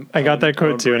on. I got that on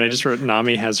quote too, and I brand. just wrote,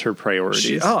 "Nami has her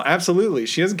priorities." Absolutely.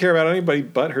 She doesn't care about anybody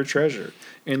but her treasure.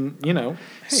 And hey,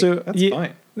 So, that's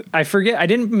fine. I forget. I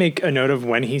didn't make a note of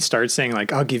when he starts saying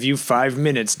like, "I'll give you 5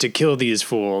 minutes to kill these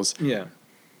fools." Yeah.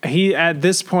 He at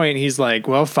this point he's like,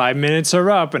 "Well, 5 minutes are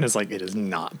up," and it's like it has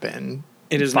not been.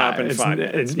 It has not been It's- 5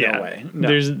 minutes. yeah, No way. No.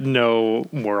 There's no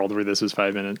world where this was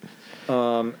 5 minutes.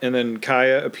 And then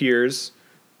Kaya appears.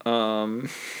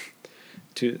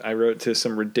 I wrote to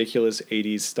some ridiculous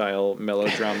 80s style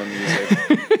melodrama music.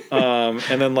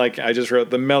 And then I just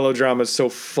wrote the melodrama is so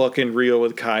fucking real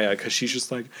with Kaya because she's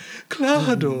just like,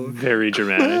 "Clado, Very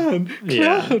dramatic.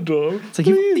 Yeah. Clado." It's like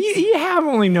you have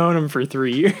only known him for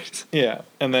 3 years. Yeah.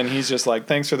 And then he's just like,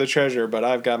 "Thanks for the treasure, but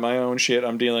I've got my own shit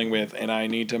I'm dealing with, and I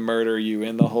need to murder you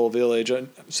in the whole village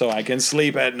so I can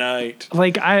sleep at night."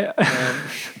 Like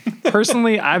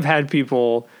personally, I've had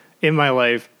people in my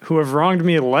life who have wronged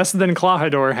me less than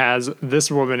Clahador has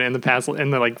this woman in the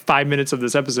 5 minutes of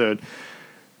this episode.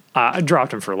 I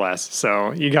dropped him for less,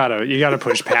 so you gotta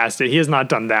push past it. He has not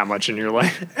done that much in your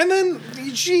life. And then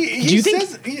Do you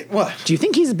think- what? Do you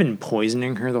think he's been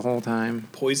poisoning her the whole time?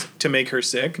 Poison to make her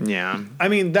sick? Yeah. I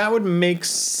mean, that would make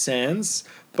sense,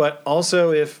 but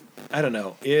also if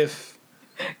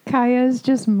Kaya's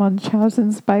just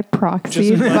Munchausen's by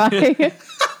proxy by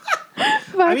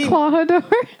Clawdor.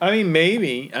 I mean,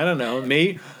 maybe, I don't know,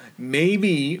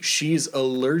 maybe she's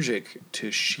allergic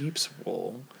to sheep's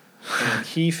wool. And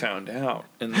he found out,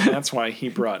 and that's why he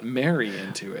brought Mary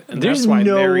into it. And There's that's why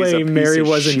no Mary's a way piece Mary of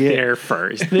wasn't shit. there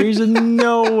first. There's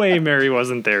no way Mary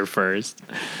wasn't there first.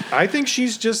 I think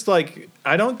she's just I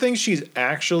don't think she's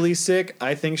actually sick.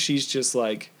 I think she's just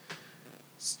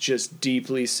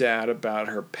deeply sad about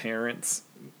her parents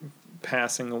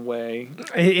passing away.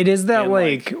 It is that And,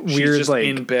 weird she's just like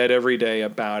in bed every day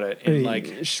about it, and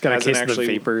she's got a hasn't case of the actually-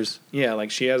 vapors. Yeah,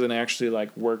 she hasn't actually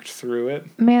worked through it.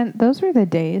 Man, those were the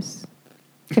days.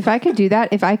 If I could do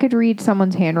that, if I could read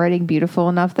someone's handwriting beautiful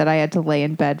enough that I had to lay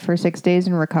in bed for 6 days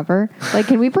and recover,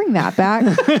 can we bring that back?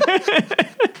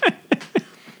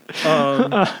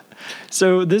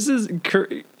 So this is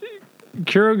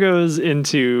Kuro goes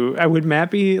into. Would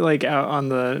Matt be out on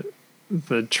the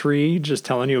tree just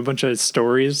telling you a bunch of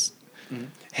stories?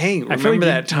 Hey, feel remember like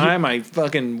that time I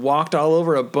fucking walked all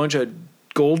over a bunch of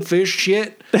goldfish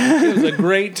shit? It was a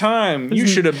great time. You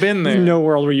should have been there. There's no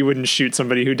world where you wouldn't shoot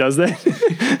somebody who does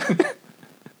that.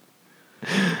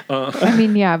 I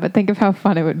mean, yeah, but think of how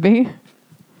fun it would be.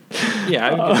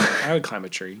 Yeah, I would climb a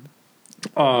tree.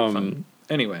 And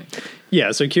Anyway.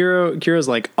 Yeah, so Kira's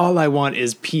like, all I want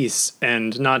is peace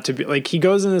and not to be like, he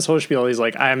goes in this whole spiel. He's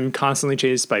like, I'm constantly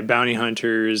chased by bounty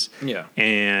hunters, Yeah.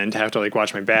 and have to like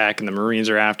watch my back, and the Marines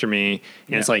are after me.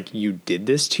 And it's like, you did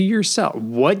this to yourself.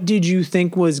 What did you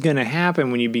think was going to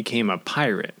happen when you became a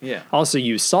pirate? Yeah. Also,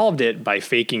 you solved it by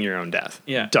faking your own death.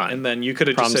 Yeah. Done. And then you could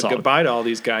have just Problem said solved. goodbye to all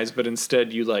these guys, but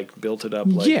instead you like built it up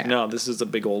like, Yeah. no, this is a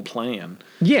big old plan.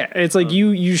 Yeah, it's like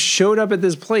you showed up at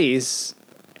this place,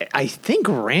 I think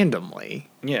randomly.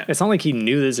 Yeah. It's not like he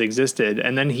knew this existed,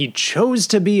 and then he chose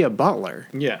to be a butler.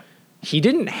 Yeah. He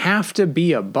didn't have to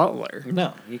be a butler.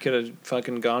 No, you could have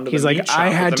fucking gone to He's the like, meat shop I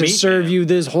with had the to meat serve man. you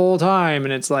this whole time,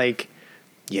 and it's like,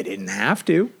 you didn't have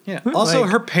to. Yeah. Also,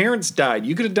 Like- her parents died.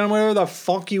 You could have done whatever the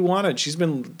fuck you wanted. She's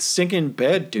been sick in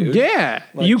bed, dude. Yeah,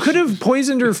 Like- you could have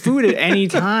poisoned her food at any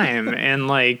time, and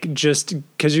like just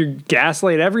because you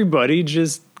gaslight everybody,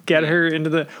 just get her into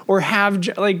the or have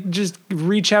like just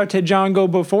reach out to Django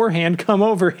beforehand, come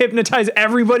over, hypnotize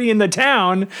everybody in the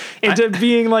town into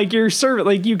being like your servant.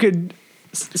 Like you could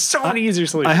so many easier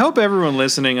solutions. I hope everyone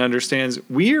listening understands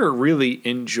we are really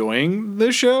enjoying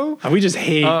the show. We just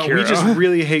hate Kiro. We just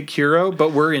really hate Kiro,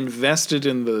 but we're invested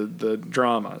in the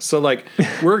drama. So like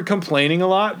we're complaining a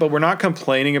lot, but we're not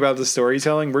complaining about the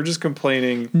storytelling. We're just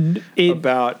complaining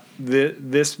about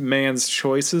this man's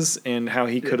choices and how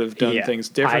he could have done Yeah, things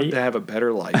different to have a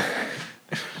better life.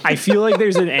 I feel like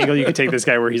there's an angle you could take this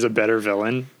guy where he's a better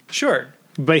villain. Sure.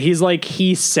 But he's like,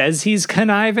 he says he's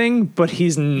conniving, but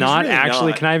he's not really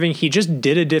actually not. conniving. He just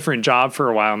did a different job for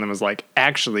a while and then was like,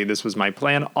 actually, this was my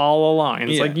plan all along. And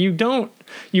it's Yeah. like,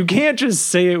 you can't just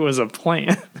say it was a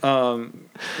plan.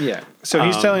 Yeah. So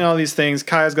he's telling all these things.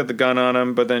 Kaya's got the gun on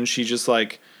him, but then she just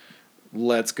like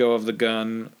lets go of the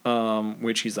gun,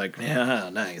 which he's like, yeah,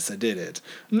 nice, I did it.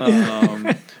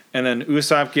 And then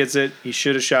Usopp gets it. He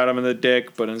should have shot him in the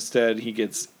dick, but instead he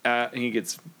gets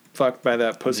fucked by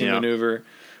that pussy Yeah. maneuver.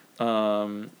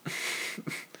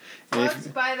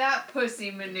 Fucked by that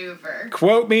pussy maneuver.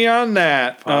 Quote me on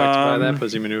that. Fucked by that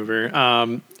pussy maneuver.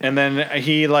 And then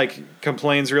he like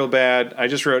complains real bad. I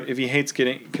just wrote if he hates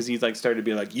getting because he's like started to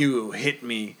be like you hit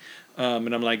me,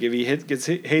 and I'm like if he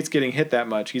hates getting hit that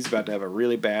much, he's about to have a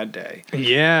really bad day.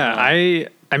 Yeah,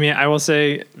 I mean, I will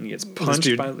say He gets punched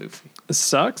dude- by Luffy. it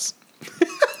sucks.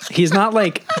 He's not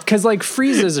like, because like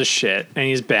Frieza's a shit and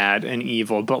he's bad and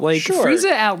evil, but like Sure. Frieza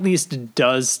at least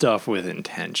does stuff with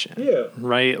intention. Yeah.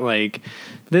 Right? Like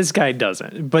this guy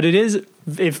doesn't. But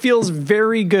it feels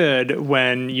very good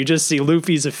when you just see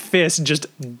Luffy's fist just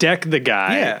deck the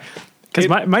guy. Yeah. Because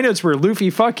my notes were Luffy,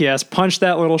 fuck yes, punch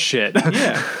that little shit.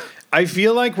 Yeah. I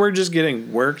feel like we're just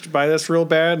getting worked by this real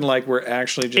bad, and like we're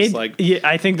actually just Yeah,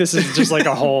 I think this is just like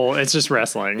a whole, it's just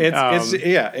wrestling. it's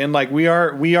yeah, and like we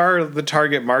are the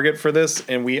target market for this,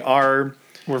 and we are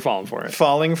we're falling for it.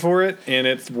 falling for it, and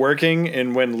it's working.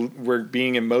 And when we're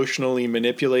being emotionally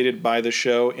manipulated by the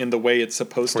show in the way it's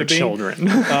supposed We're to be, children.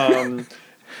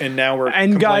 and now we're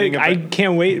And guy, complaining I about,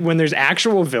 can't wait when there's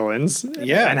actual villains.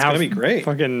 Yeah, and it's gonna be great.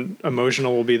 Fucking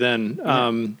emotional will be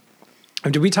then.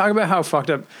 Did we talk about how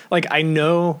fucked up? Like I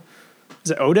know,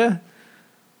 is it Oda?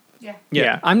 Yeah.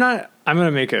 Yeah. I'm gonna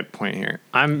make a point here.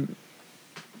 I'm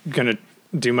gonna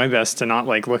do my best to not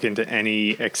like look into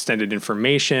any extended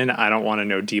information. I don't want to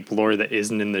know deep lore that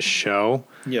isn't in the show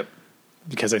Yep.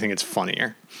 because I think it's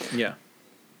funnier. Yeah.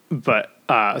 But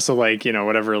so like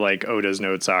whatever like Oda's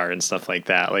notes are and stuff like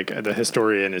that. Like the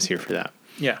historian is here for that.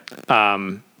 Yeah.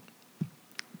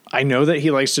 I know that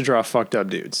he likes to draw fucked up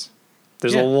dudes.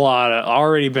 There's Yeah.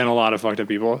 already been a lot of fucked up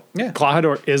people. Yeah.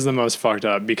 Klahadore is the most fucked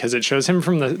up because it shows him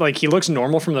from the, like, he looks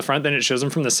normal from the front, then it shows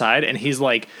him from the side, and he's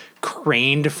like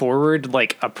craned forward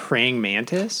like a praying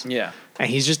mantis. Yeah. And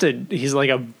he's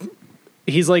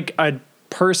like a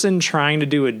person trying to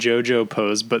do a JoJo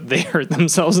pose, but they hurt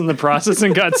themselves in the process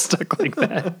and got stuck like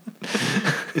that.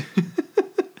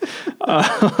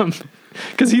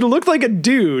 Because he looked like a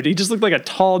dude. He just looked like a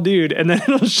tall dude. And then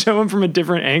it'll show him from a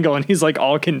different angle. And he's like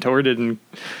all contorted and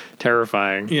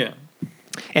terrifying. Yeah.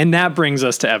 And that brings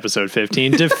us to episode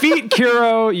 15. Defeat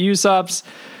Kuro, Usopp's...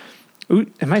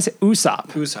 Usopp.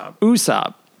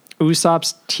 Usopp.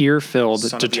 Usopp's tear-filled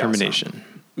Son of determination.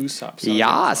 Usopp.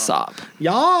 Yasop.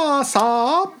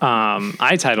 Yasop.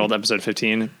 I titled episode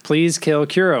 15, Please Kill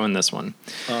Kuro in this one.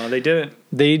 They didn't.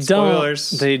 They don't. Spoilers.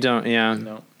 They don't, yeah.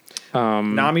 No.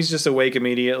 Nami's just awake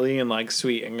immediately and like,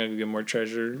 sweet, I'm gonna get more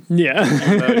treasure.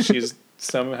 Yeah. She's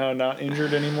somehow not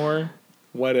injured anymore.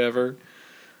 Whatever.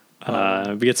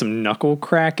 We get some knuckle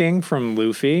cracking from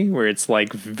Luffy, where it's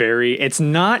like it's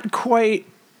not quite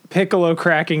Piccolo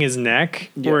cracking his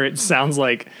neck, Yeah. where it sounds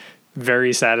like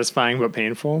very satisfying but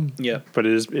painful. Yep. But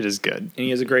it is good. And he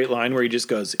has a great line where he just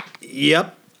goes,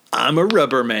 "Yep, I'm a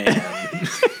rubber man,"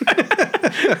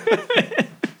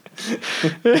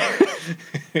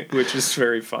 which is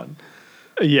very fun.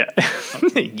 Yeah.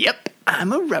 Yep.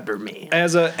 I'm a rubber man.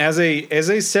 As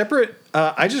a separate,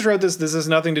 I just wrote this. This has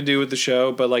nothing to do with the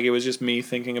show, but like it was just me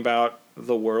thinking about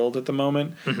the world at the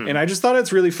moment, and I just thought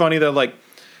it's really funny that like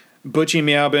Butchie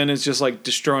Meowbin is just like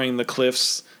destroying the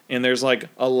cliffs, and there's like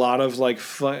a lot of like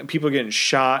people getting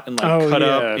shot and like cut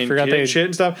up and shit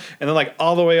and stuff, and then like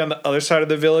all the way on the other side of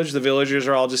the village, the villagers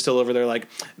are all just still over there like,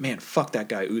 man, fuck that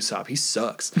guy Usopp, he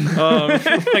sucks.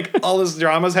 Like all this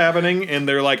drama's happening, and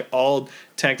they're like all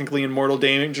technically in mortal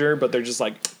danger, but they're just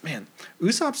like, man,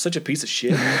 Usopp's such a piece of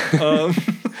shit.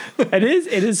 It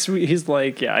is sweet. He's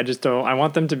like, yeah, I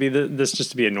want them to be this just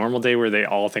to be a normal day where they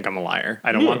all think I'm a liar.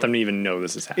 I don't want them to even know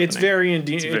this is happening. It's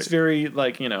very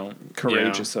like,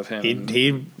 courageous of him.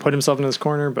 He put himself in this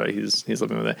corner, but he's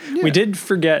living with it. Yeah. We did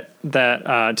forget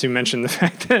that to mention the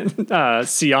fact that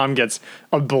Siam gets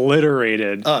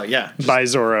obliterated by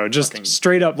Zoro. Just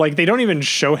straight up, like they don't even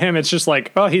show him. It's just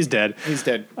like, oh, he's dead. He's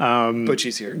dead.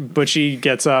 Butchie's here. Butchie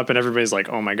gets up and everybody's like,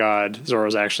 oh my god.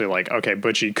 Zoro's actually like, okay,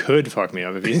 Butchie could fuck me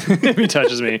up if he if he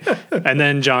touches me. And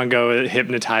then Django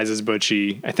hypnotizes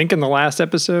Butchie, I think in the last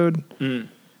episode. He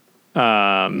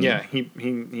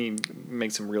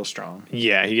makes him real strong.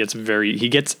 Yeah, he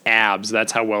gets abs.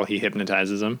 That's how well he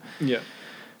hypnotizes him. Yeah.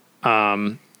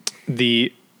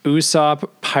 The Usopp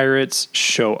pirates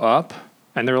show up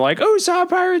and they're like, Usopp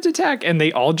pirates attack, and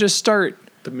they all just start.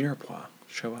 The Mirepoix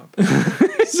show up.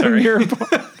 Sorry.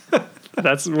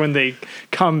 That's when they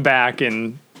come back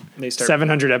in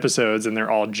 700 episodes and they're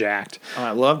all jacked. Oh,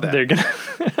 I love that. They're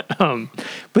gonna,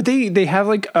 but they have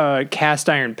like a cast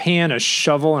iron pan, a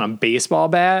shovel, and a baseball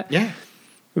bat. Yeah,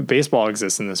 baseball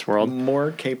exists in this world.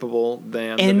 More capable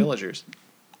than the villagers.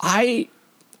 I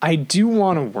do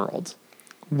want a world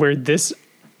where this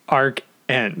arc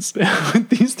ends with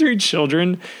these three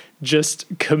children just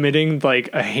committing like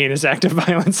a heinous act of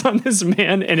violence on this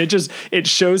man, and it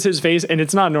shows his face, and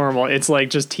it's not normal. It's like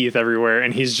just teeth everywhere,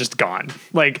 and he's just gone.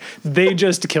 Like they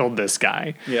just killed this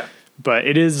guy. Yeah, but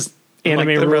it is anime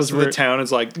like the rules. Rest of the town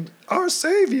is like our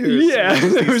saviors. Yeah,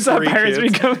 Usopp pirates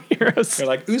become heroes. They're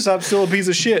like, Usopp's still a piece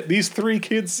of shit. These three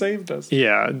kids saved us.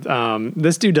 Yeah,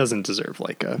 this dude doesn't deserve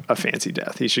like a fancy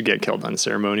death. He should get killed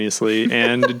unceremoniously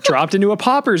and dropped into a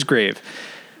pauper's grave.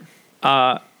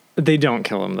 They don't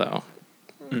kill him though.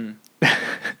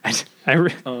 I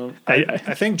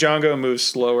think Django moves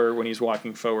slower when he's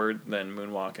walking forward than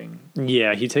moonwalking.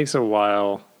 Yeah, he takes a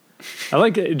while. I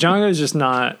like it. Django is just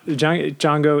not.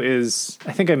 Django is.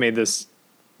 I think I made this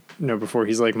note before.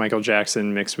 He's like Michael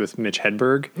Jackson mixed with Mitch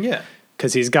Hedberg. Yeah,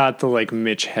 because he's got the like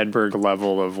Mitch Hedberg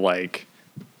level of like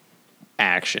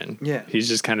action. Yeah, he's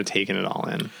just kind of taking it all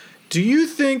in. Do you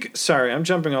think? Sorry, I'm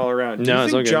jumping all around. Do you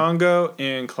think Django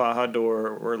and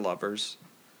Klahadore were lovers?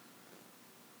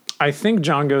 I think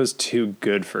Django's too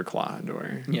good for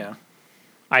Klahadore. Yeah,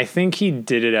 I think he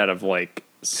did it out of like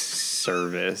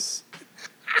service.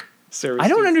 I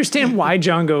don't understand why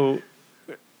Django.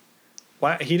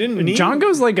 Why he didn't?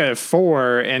 Django's like a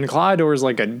 4 and Klahadore's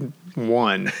like a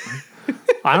 1.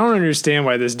 I don't understand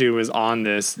why this dude was on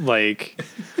this. Like,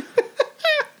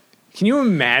 can you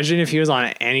imagine if he was on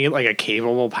any like a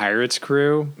capable pirates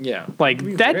crew? Yeah, like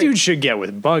that dude should get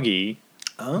with Buggy.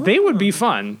 Oh. They would be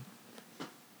fun.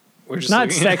 We're just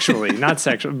not sexually,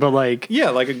 but like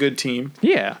like a good team.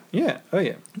 Yeah, yeah, oh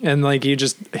yeah. And like you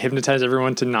just hypnotize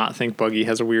everyone to not think Buggy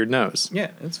has a weird nose.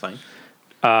 Yeah, it's fine.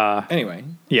 Anyway,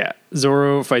 yeah,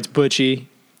 Zoro fights Butchie,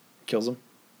 kills him,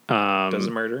 does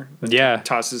a murder. Yeah,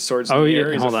 tosses swords in the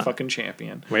air. He's a fucking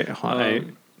champion. Wait, hold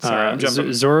on. Sorry, I'm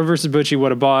jumping. Zoro versus Butchie,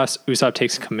 what a boss. Usopp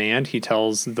takes command. He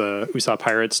tells the Usopp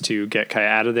pirates to get Kai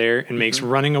out of there and makes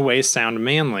running away sound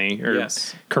manly or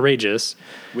courageous.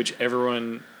 Which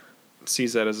everyone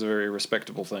sees that as a very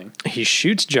respectable thing. He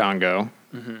shoots Django.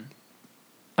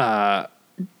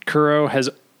 Kuro has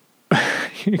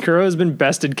been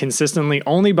bested consistently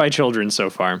only by children so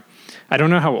far. I don't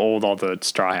know how old all the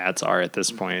Straw Hats are at this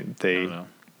point. I don't know.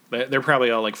 They're probably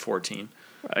all like 14.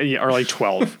 Or like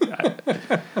 12.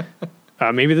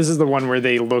 Maybe this is the one where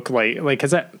they look like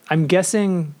because I'm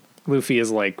guessing Luffy is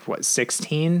like what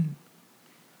 16.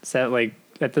 Is that like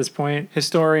at this point?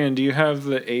 Historian, do you have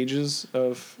the ages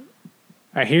of?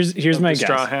 Here's my guess.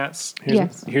 Straw Hats.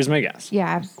 Here's my guess.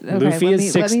 Yeah. Okay, Luffy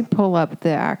is 16. Let me pull up the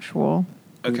actual.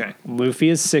 Okay. Luffy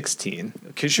is 16.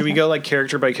 Should we go like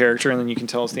character by character and then you can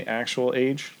tell us the actual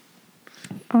age?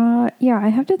 Yeah, I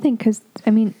have to think because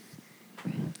I mean,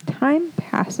 time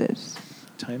passes.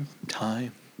 Time.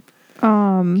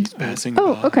 He's passing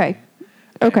Oh, by. okay.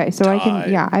 Okay, so I Time.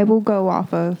 can, I will go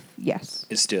off of yes.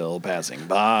 Is still passing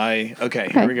by. Okay,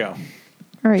 Okay. here we go.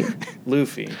 All right.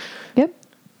 Luffy. Yep.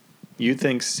 You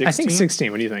think 16? I think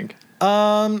 16. What do you think?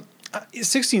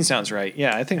 16 sounds right.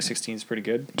 Yeah, I think 16 is pretty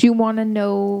good. Do you want to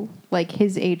know like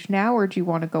his age now, or do you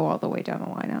want to go all the way down the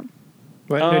lineup?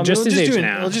 Well, no, just we'll his age do it,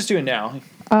 now. We'll just do it now.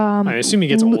 I assume he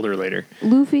gets older later.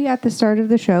 Luffy at the start of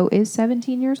the show is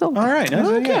 17 years old. All right.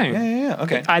 Okay. Yeah.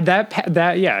 Okay.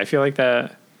 I feel like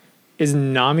that is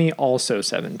Nami also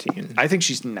 17. I think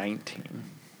she's 19.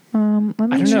 Let me I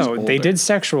don't she's know. They older. did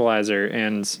sexualize her,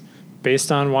 and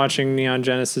based on watching Neon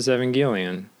Genesis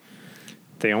Evangelion,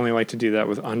 they only like to do that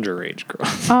with underage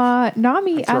girls.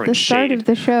 Nami at throwing the start shade. of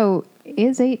the show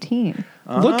is 18.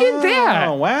 Look at that!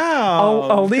 Oh,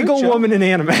 wow. A legal Good job. woman in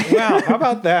anime. Wow, how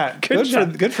about that?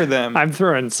 job. Good for them. I'm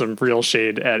throwing some real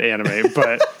shade at anime,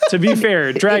 but to be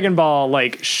fair, Dragon Ball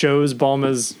like shows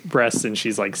Bulma's breasts and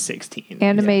she's like 16.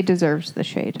 Anime deserves the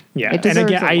shade. Yeah, It and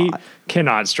deserves again, a I lot.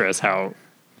 cannot stress how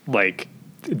like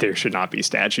there should not be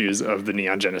statues of the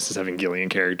Neon Genesis Evangelion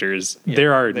characters.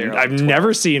 they're I've like 12.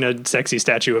 never seen a sexy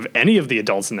statue of any of the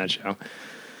adults in that show.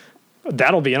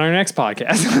 That'll be in our next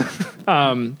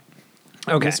podcast.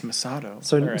 Okay. Miss Masato.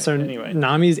 So, All right, so anyway.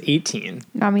 Nami's 18.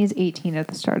 Nami is 18 at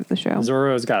the start of the show.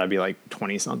 Zoro's got to be like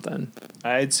 20 something.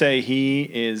 I'd say he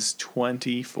is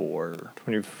 24.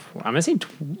 24. I'm going to say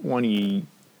 20.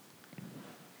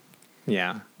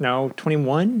 Yeah. No,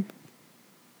 21?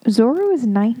 Zoro is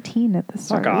 19 at the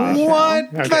start Fuck of off. the show. What?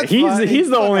 Okay. That's He's fine. the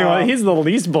Fuck only one. off. He's the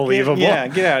least believable. Yeah,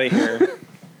 get out of here.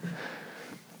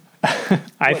 I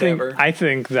Whatever.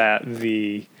 think that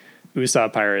the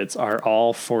Usopp pirates are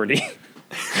all 40.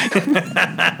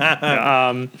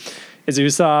 Is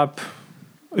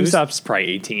Usopp's probably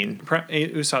 18.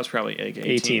 Usopp's probably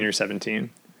 18 or 17.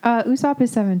 Usopp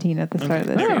is 17 at the start of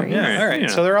the series. Yeah, all right. Yeah.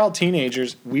 So they're all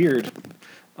teenagers. Weird.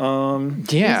 Yeah.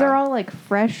 These are all like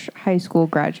fresh high school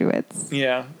graduates.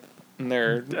 Yeah. And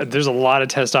they're There's a lot of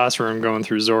testosterone going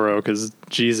through Zoro because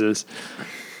Jesus,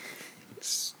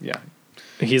 yeah.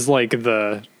 he's like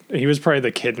he was probably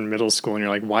the kid in middle school, and you're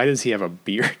like, why does he have a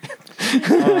beard?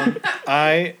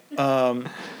 I What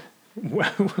was Where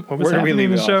do we happening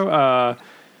leave in the it show?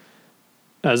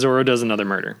 Zoro does another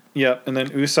murder. Yep, and then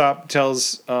Usopp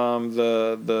tells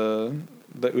the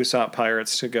Usopp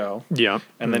pirates to go. Yeah,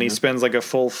 And then he spends like a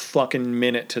full fucking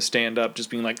minute to stand up, just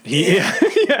being like, my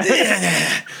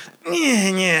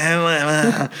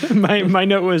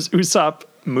note was Usopp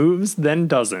moves, then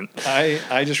doesn't.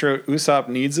 I just wrote Usopp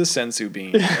needs a sensu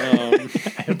bean. I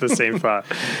had the same thought.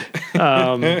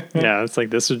 Yeah, it's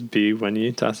like this would be when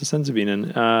you toss a senzu bean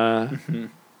in.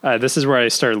 This is where I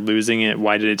started losing it.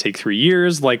 Why did it take 3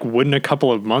 years? Like, wouldn't a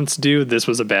couple of months do? This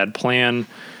was a bad plan.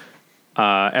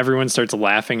 Everyone starts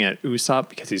laughing at Usopp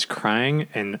because he's crying,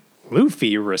 and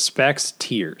Luffy respects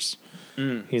tears.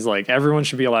 He's like, everyone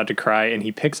should be allowed to cry, and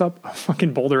he picks up a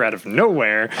fucking boulder out of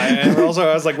nowhere. And also,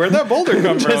 I was like, where'd that boulder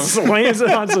come from? Just slams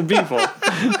it on some people.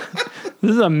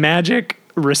 This is a magic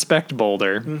respect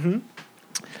boulder.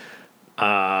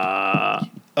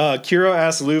 Kuro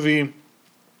asks Luffy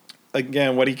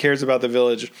again what he cares about the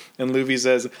village, and Luffy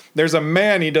says, "There's a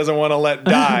man he doesn't want to let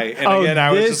die." And Oh, again,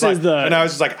 I was this just like, is the- and I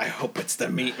was just like, I hope it's the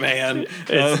meat man.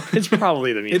 It's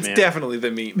probably the meat It's man. definitely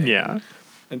the meat man. Yeah.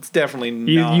 It's definitely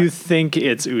You not. you think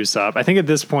it's Usopp. I think at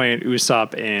this point,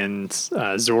 Usopp and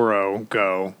Zoro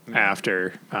go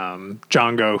after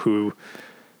Django, who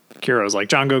Kuro's like,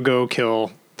 Django, go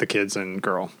kill the kids and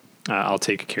girl. I'll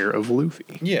take care of Luffy.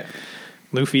 Yeah.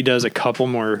 Luffy does a couple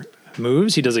more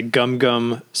moves. He does a Gum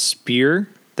Gum spear.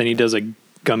 Then he does a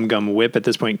Gum Gum whip. At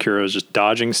this point, Kuro's just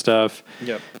dodging stuff.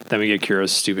 Yep. Then we get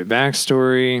Kuro's stupid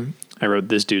backstory. I wrote,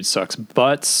 this dude sucks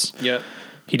butts. Yep.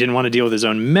 He didn't want to deal with his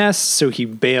own mess, so he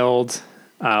bailed.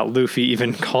 Luffy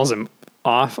even calls him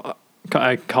off.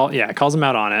 Calls him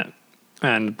out on it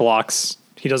and blocks.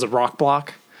 He does a rock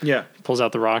block. Yeah. Pulls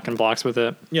out the rock and blocks with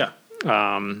it. Yeah.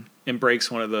 And breaks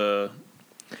one of the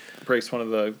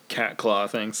cat claw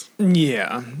things.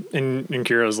 Yeah. And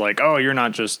Kuro's like, oh, you're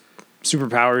not just super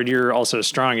powered, you're also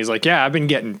strong. He's like, yeah, I've been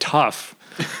getting tough.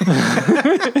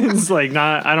 It's like,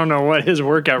 I don't know what his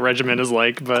workout regimen is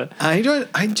like, but I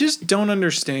just don't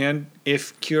understand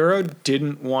if Kuro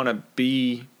didn't want to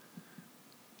be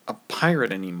a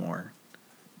pirate anymore,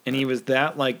 and he was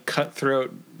that like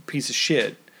cutthroat piece of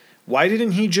shit. Why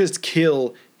didn't he just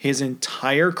kill his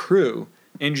entire crew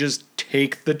and just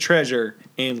take the treasure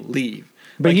and leave?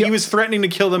 But he- he was threatening to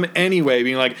kill them anyway,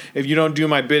 being like, if you don't do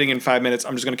my bidding in 5 minutes,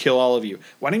 I'm just going to kill all of you.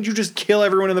 Why didn't you just kill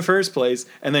everyone in the first place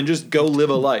and then just go live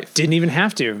a life? Didn't even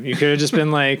have to. You could have just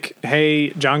been like,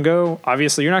 hey, Django,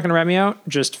 obviously you're not going to rat me out.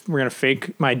 Just we're going to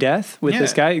fake my death with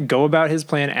this Yeah. guy. Go about his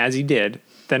plan as he did.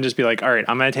 Then just be like, all right,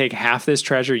 I'm going to take half this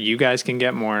treasure. You guys can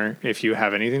get more. If you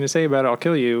have anything to say about it, I'll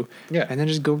kill you. Yeah. And then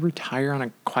just go retire on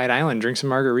a quiet island, drink some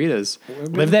margaritas, would've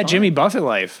live been that fine. Jimmy Buffett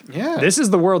life. Yeah. This is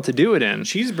the world to do it in.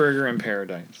 Cheeseburger in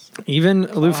paradise. Even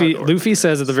Luffy Orders.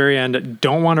 says at the very end,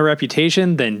 don't want a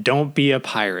reputation, then don't be a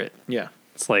pirate. Yeah.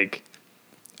 It's like,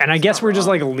 and I guess we're just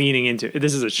like leaning into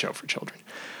this is a show for children.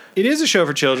 It is a show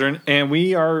for children, and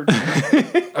we are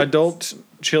adult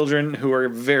children who are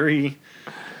very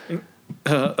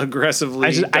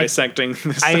aggressively dissecting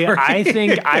this story. I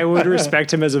think I would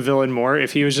respect him as a villain more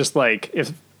if he was just like,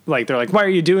 if like they're like, why are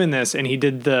you doing this? And he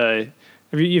did the,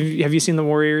 have you seen The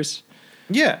Warriors?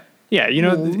 Yeah. Yeah, you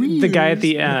know the guy at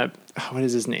the what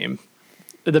is his name?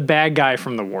 The bad guy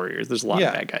from The Warriors. There's a lot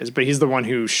of bad guys, but he's the one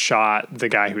who shot the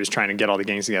guy who was trying to get all the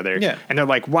gangs together. Yeah. And they're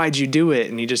like, why'd you do it?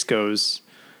 And he just goes,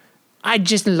 I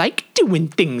just like doing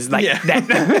things like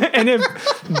that. And if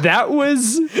that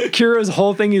was Kuro's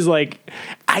whole thing, he's like,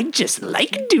 I just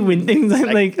like doing things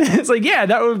like it's like, yeah,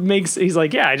 that would make, he's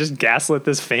like, yeah, I just gaslit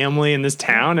this family in this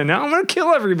town and now I'm going to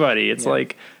kill everybody. It's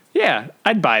like, yeah,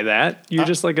 I'd buy that. You're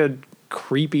just like a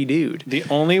creepy dude. The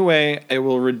only way it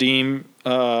will redeem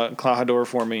Klahadore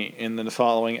for me in the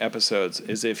following episodes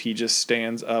is if he just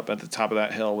stands up at the top of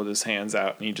that hill with his hands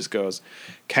out and he just goes,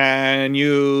 can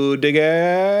you dig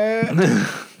it?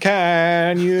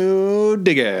 Can you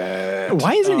dig it?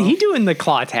 Why isn't he doing the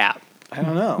claw tap? I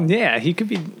don't know. Yeah, he could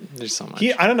be. There's so much.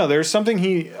 I don't know. There's something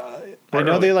I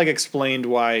know early. they like explained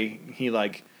why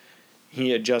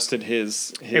he adjusted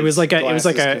his it was like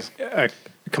glasses a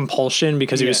compulsion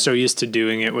because he was Yeah. so used to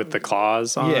doing it with the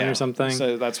claws on or something.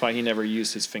 So that's why he never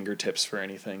used his fingertips for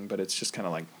anything. But it's just kind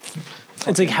of like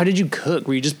It's like, how did you cook?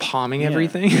 Were you just palming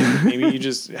everything? Maybe you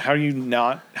just how do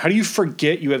you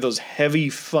forget you have those heavy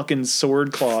fucking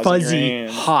sword claws in your Fuzzy,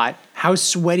 hands? hot. How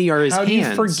sweaty are his How do hands?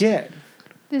 you forget?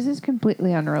 This is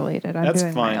completely unrelated. I'm That's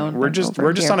doing my own fine. We're thing just over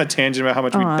on here. a tangent about how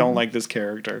much we don't like this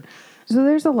character. So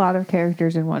there's a lot of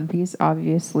characters in One Piece,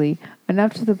 obviously,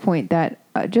 enough to the point that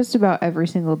just about every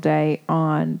single day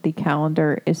on the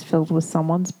calendar is filled with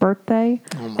someone's birthday.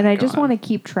 And I just God. want to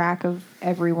keep track of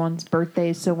everyone's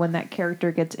birthdays so when that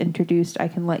character gets introduced, I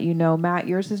can let you know. Matt,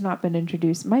 yours has not been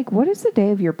introduced. Mike, what is the day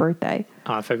of your birthday?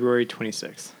 February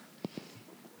 26th.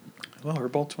 Well, we're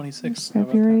both 26. How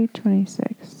about February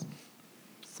 26th.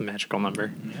 It's the magical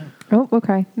number. Oh,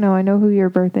 okay. No, I know who your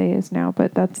birthday is now,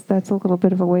 but that's a little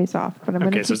bit of a ways off. But I'm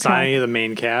going to Okay, so it's not any of the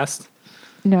main cast.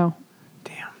 No.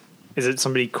 Damn. Is it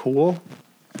somebody cool?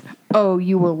 Oh,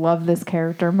 you will love this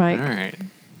character, Mike. All right.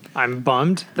 I'm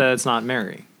bummed that it's not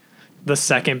Mary, the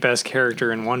second best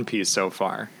character in One Piece so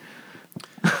far.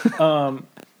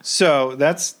 So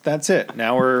that's it.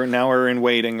 Now we're in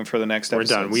waiting for the next We're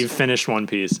episode. done. We've finished One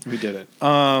Piece. We did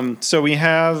it. So we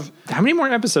have How many more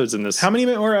episodes in this? how many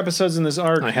more episodes in this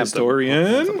arc, I have the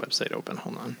historian? website open.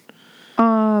 Hold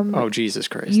on. Oh, Jesus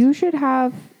Christ. You should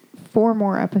have 4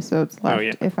 more episodes left,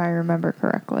 yeah. if I remember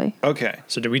correctly. Okay.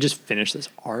 So did we just finish this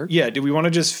arc? Yeah. Do we want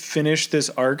to just finish this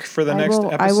arc for the next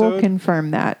I episode? will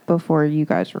confirm that before you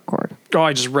guys record. Oh,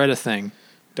 I just read a thing.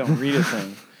 Don't read a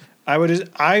thing.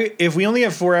 If we only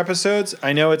have 4 episodes,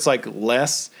 I know it's like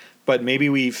less, but maybe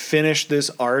we finish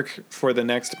this arc for the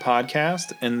next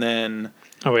podcast and then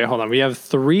Oh, wait, hold on. We have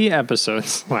 3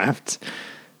 episodes left.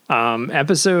 The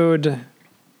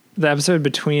episode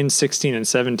between 16 and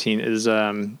 17 is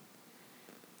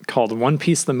called One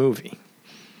Piece the Movie.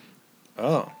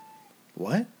 oh.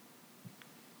 What?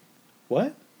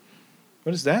 What?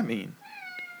 What does that mean?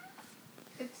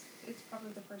 It's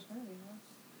probably the first movie.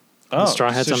 No? Oh, The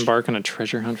Straw Hats so embark on a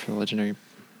treasure hunt for the legendary.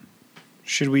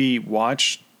 should we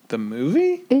watch the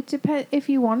movie? It depends. If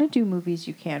you want to do movies,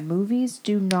 you can. Movies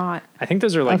do not I think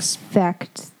those are like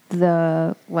affect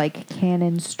the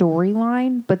canon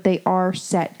storyline, but they are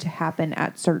set to happen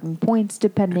at certain points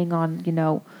depending on,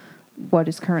 what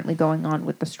is currently going on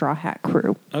with the Straw Hat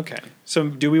crew. Okay. So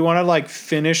do we want to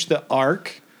finish the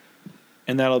arc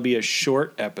and that'll be a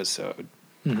short episode?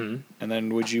 Mm-hmm. And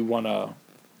then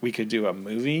we could do a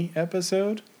movie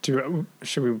episode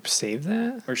should we save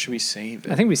that? or should we save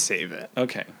it? I think we save it.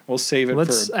 Okay. We'll save it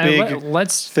Let's for a big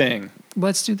let's thing.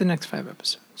 do the next 5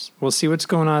 episodes. We'll see what's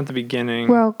going on at the beginning.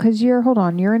 Well, because you're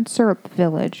in Syrup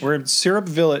Village. We're in Syrup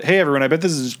Village. Hey, everyone. I bet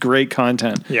this is great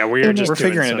content. yeah, we're just We're doing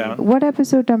figuring it some out. What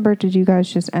episode number did you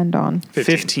guys just end on?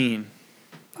 15.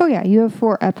 Oh, yeah, you have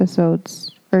 4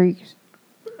 episodes. Or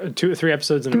 3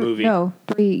 episodes in the movie. No,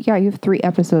 3. Yeah, you have 3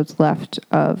 episodes left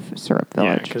of Syrup Yeah,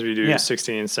 Village. because we do Yeah.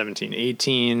 16, 17,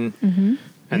 18.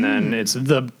 And then it's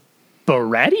the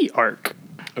Baretti arc.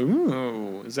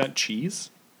 Ooh, is that cheese?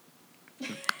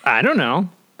 I don't know.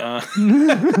 I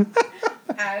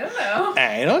don't know.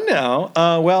 I don't know.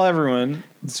 Well, everyone,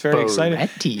 it's very exciting.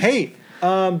 Baretti. Hey,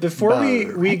 before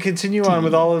we continue on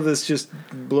with all of this just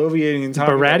bloviating and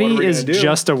talking about what Baretti we're is gonna do,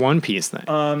 just a One Piece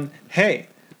thing. hey,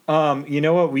 you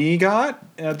know what we got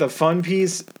at the Fun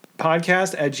Piece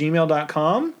Podcast at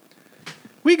gmail.com?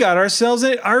 We got ourselves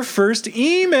our first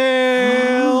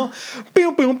email.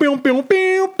 Pew, pew, pew, pew,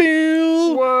 pew,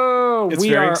 pew. Whoa, It's we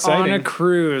very are exciting. on a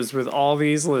cruise with all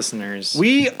these listeners.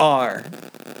 We are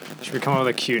Should we come up with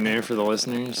a cute name for the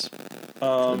listeners?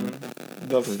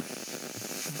 the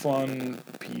Fun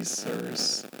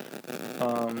Piecers.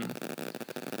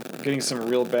 Getting some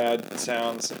real bad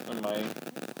sounds on my.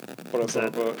 Is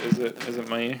that- Is it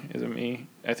me?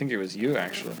 I think it was you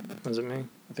actually. Was it me?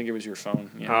 I think it was your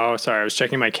phone. Yeah, Oh, sorry. I was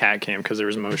checking my cat cam because there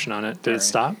was motion on it. Did it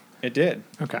Sorry. stop? it did.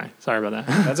 Okay. Sorry about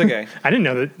that. That's okay. I didn't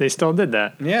know that they still did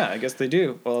that. Yeah, I guess they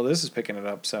do. Well, this is picking it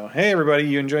up. So, hey, everybody,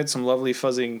 you enjoyed some lovely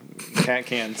fuzzy cat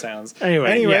can sounds.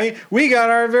 Anyway, yeah. we got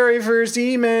our very first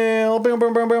email. Boom,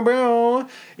 boom, boom, boom, boom.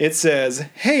 It says,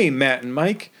 "Hey, Matt and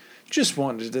Mike. Just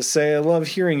wanted to say I love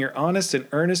hearing your honest and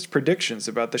earnest predictions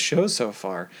about the show so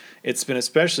far. It's been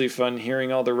especially fun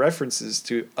hearing all the references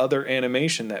to other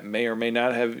animation that may or may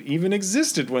not have even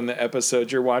existed when the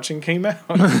episode you're watching came out.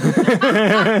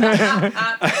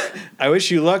 I wish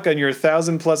you luck on your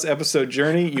 1,000+ episode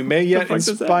journey. You may yet fuck does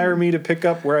that inspire me to pick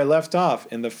up where I left off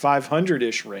in the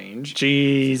 500-ish range.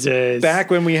 Jesus. Back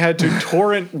when we had to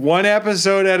torrent one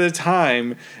episode at a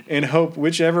time and hope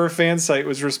whichever fan site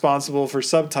was responsible for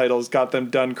subtitles got them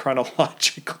done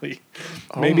chronologically.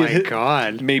 Oh my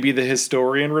God. Maybe the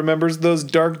historian remembers those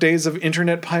dark days of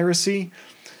internet piracy.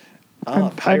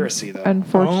 Piracy, though.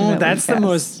 Unfortunately, Oh, that's the yes.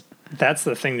 most. That's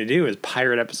the thing to do is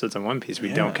pirate episodes of One Piece. We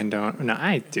Yeah. don't condone. No,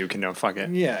 I do condone. Fuck it.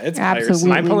 Yeah, it's Absolutely. piracy.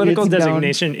 My political It's known.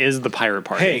 designation is the pirate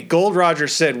party. Hey, Gold Roger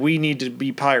said we need to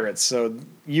be pirates, so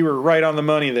you were right on the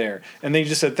money there. And they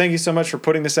just said, thank you so much for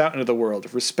putting this out into the world.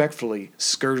 Respectfully,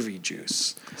 Scurvy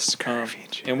Juice. Scurvy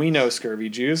juice. And we know Scurvy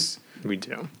Juice. We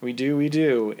do. We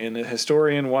do. And the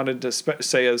historian wanted to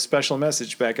say a special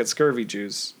message back at Scurvy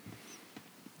Juice.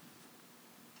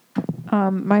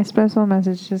 My special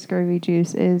message to Scurvy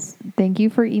Juice is thank you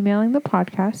for emailing the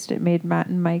podcast. It made Matt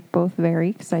and Mike both very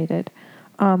excited.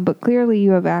 But clearly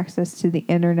you have access to the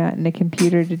internet and a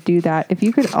computer to do that. If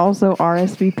you could also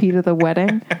RSVP to the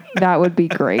wedding, that would be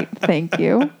great. Thank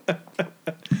you.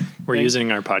 We're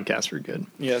using our podcast for good.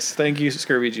 Yes, thank you,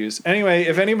 Scurvy Juice. Anyway,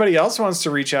 if anybody else wants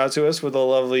to reach out to us with a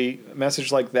lovely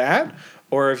message like that,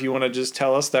 or if you want to just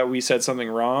tell us that we said something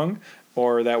wrong,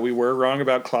 or that we were wrong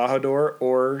about Klahadore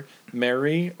or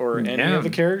Mary or any Yeah. of the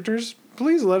characters,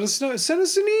 please let us know. Send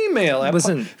us an email at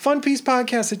Listen.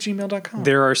 funpiecePodcast@gmail.com.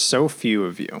 There are so few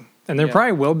of you, and there Yeah.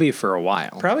 probably will be for a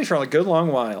while, Probably for a good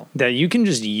long while. that you can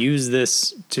just use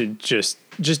this to just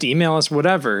email us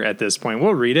whatever at this point.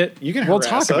 We'll read it. You can We'll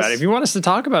harass talk about us. it. If you want us to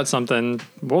talk about something,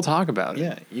 we'll talk about it.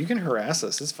 Yeah, you can harass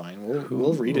us. It's fine.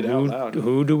 We'll read it out loud.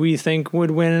 Who do we think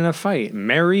would win in a fight,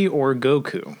 Mary or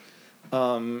Goku?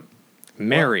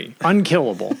 Mary,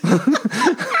 unkillable.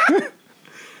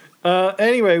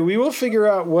 Anyway, we will figure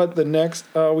out what the next.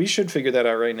 We should figure that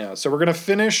out right now. So we're gonna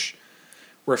finish.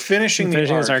 We're finishing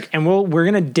Finishing the this arc. arc, and we're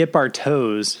gonna dip our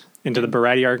toes into the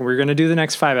Baretti arc. We're gonna do the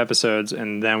next 5 episodes,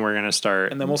 and then we're gonna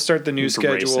start. And then we'll start the new Racing,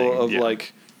 schedule of yeah.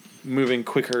 like moving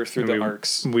quicker through the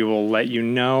arcs. We will let you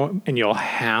know, and you'll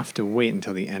have to wait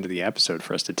until the end of the episode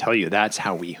for us to tell you. That's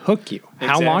how we hook you.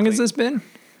 How long has Exactly. this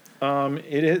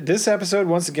been? This episode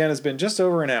once again has been just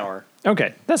over an hour.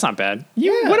 Okay, that's not bad.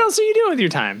 Yeah. What else are you doing with your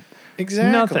time?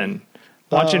 Exactly. Nothing.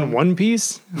 Watching One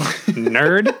Piece?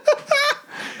 Nerd?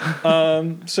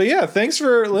 So yeah, thanks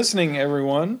for listening,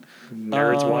 everyone.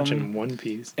 Nerds watching One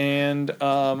Piece. And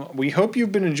we hope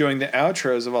you've been enjoying the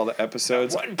outros of all the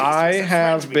episodes. One Piece I was the friends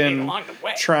have we made been along the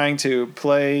way. trying to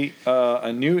play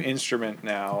a new instrument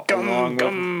now, along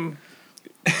Gum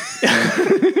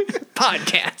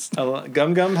podcast. with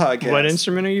Gum Gum Podcast. What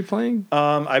instrument are you playing?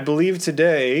 I believe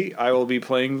today I will be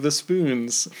playing the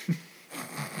spoons.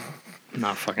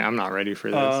 I'm not ready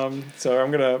for this. So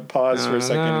I'm gonna pause for a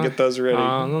second and get those ready.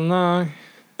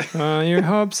 Your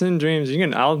hopes and dreams.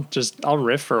 I'll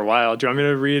riff for a while. Do you want me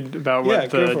to read about Yeah, what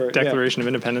go the for it, yeah. Declaration of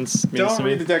Independence means Don't to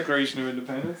read me? the Declaration of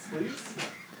Independence, please.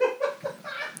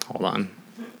 Hold on.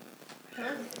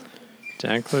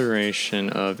 Declaration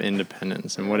of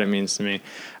Independence and what it means to me.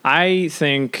 I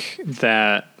think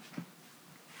that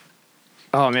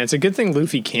Oh man, it's a good thing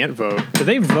Luffy can't vote. Do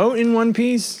they vote in One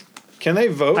Piece? Can they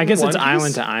vote? I guess in it's One island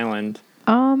Piece? to island.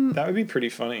 That would be pretty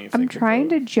funny. If I'm they could trying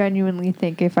vote. to genuinely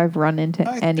think if I've run into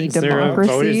I any think so.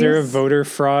 democracies. Is there a voter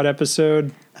fraud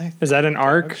episode? Is that an Dogs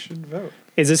arc? should vote.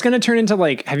 Is this going to turn into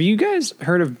like? Do you guys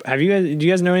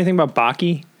know anything about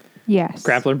Baki? Yes.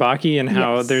 Grappler Baki, and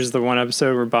how Yes. there's the one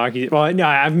episode where Baki. Well, no,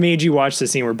 I've made you watch the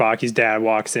scene where Baki's dad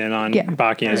walks in on Yeah.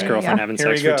 Baki and his Yeah, girlfriend yeah. having Here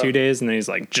sex we for go. 2 days, and then he's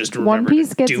like, "Just remember One Piece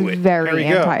to gets do it." Here very we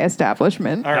go.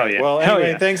 anti-establishment. All right. yeah. Well, Hell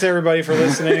anyway, yeah. thanks everybody for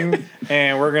listening,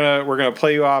 and we're gonna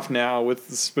play you off now with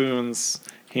the spoons.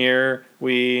 Here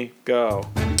we go.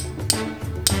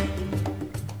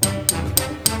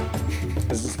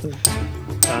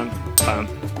 Bum, bum.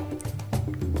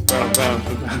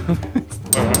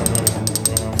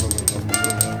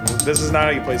 This is not how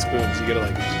you play spoons. You gotta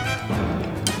like.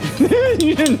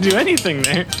 You didn't do anything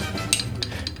there.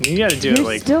 You got to do it You're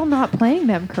like. still not playing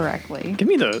them correctly. Give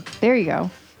me the. There you go.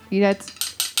 You're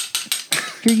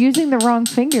using the wrong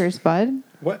fingers, bud.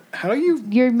 What? How do you?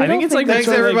 Your middle think it's like finger- Thanks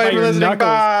Control, like, everybody by for your listening. knuckles.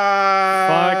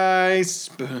 Bye.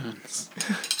 Spoons.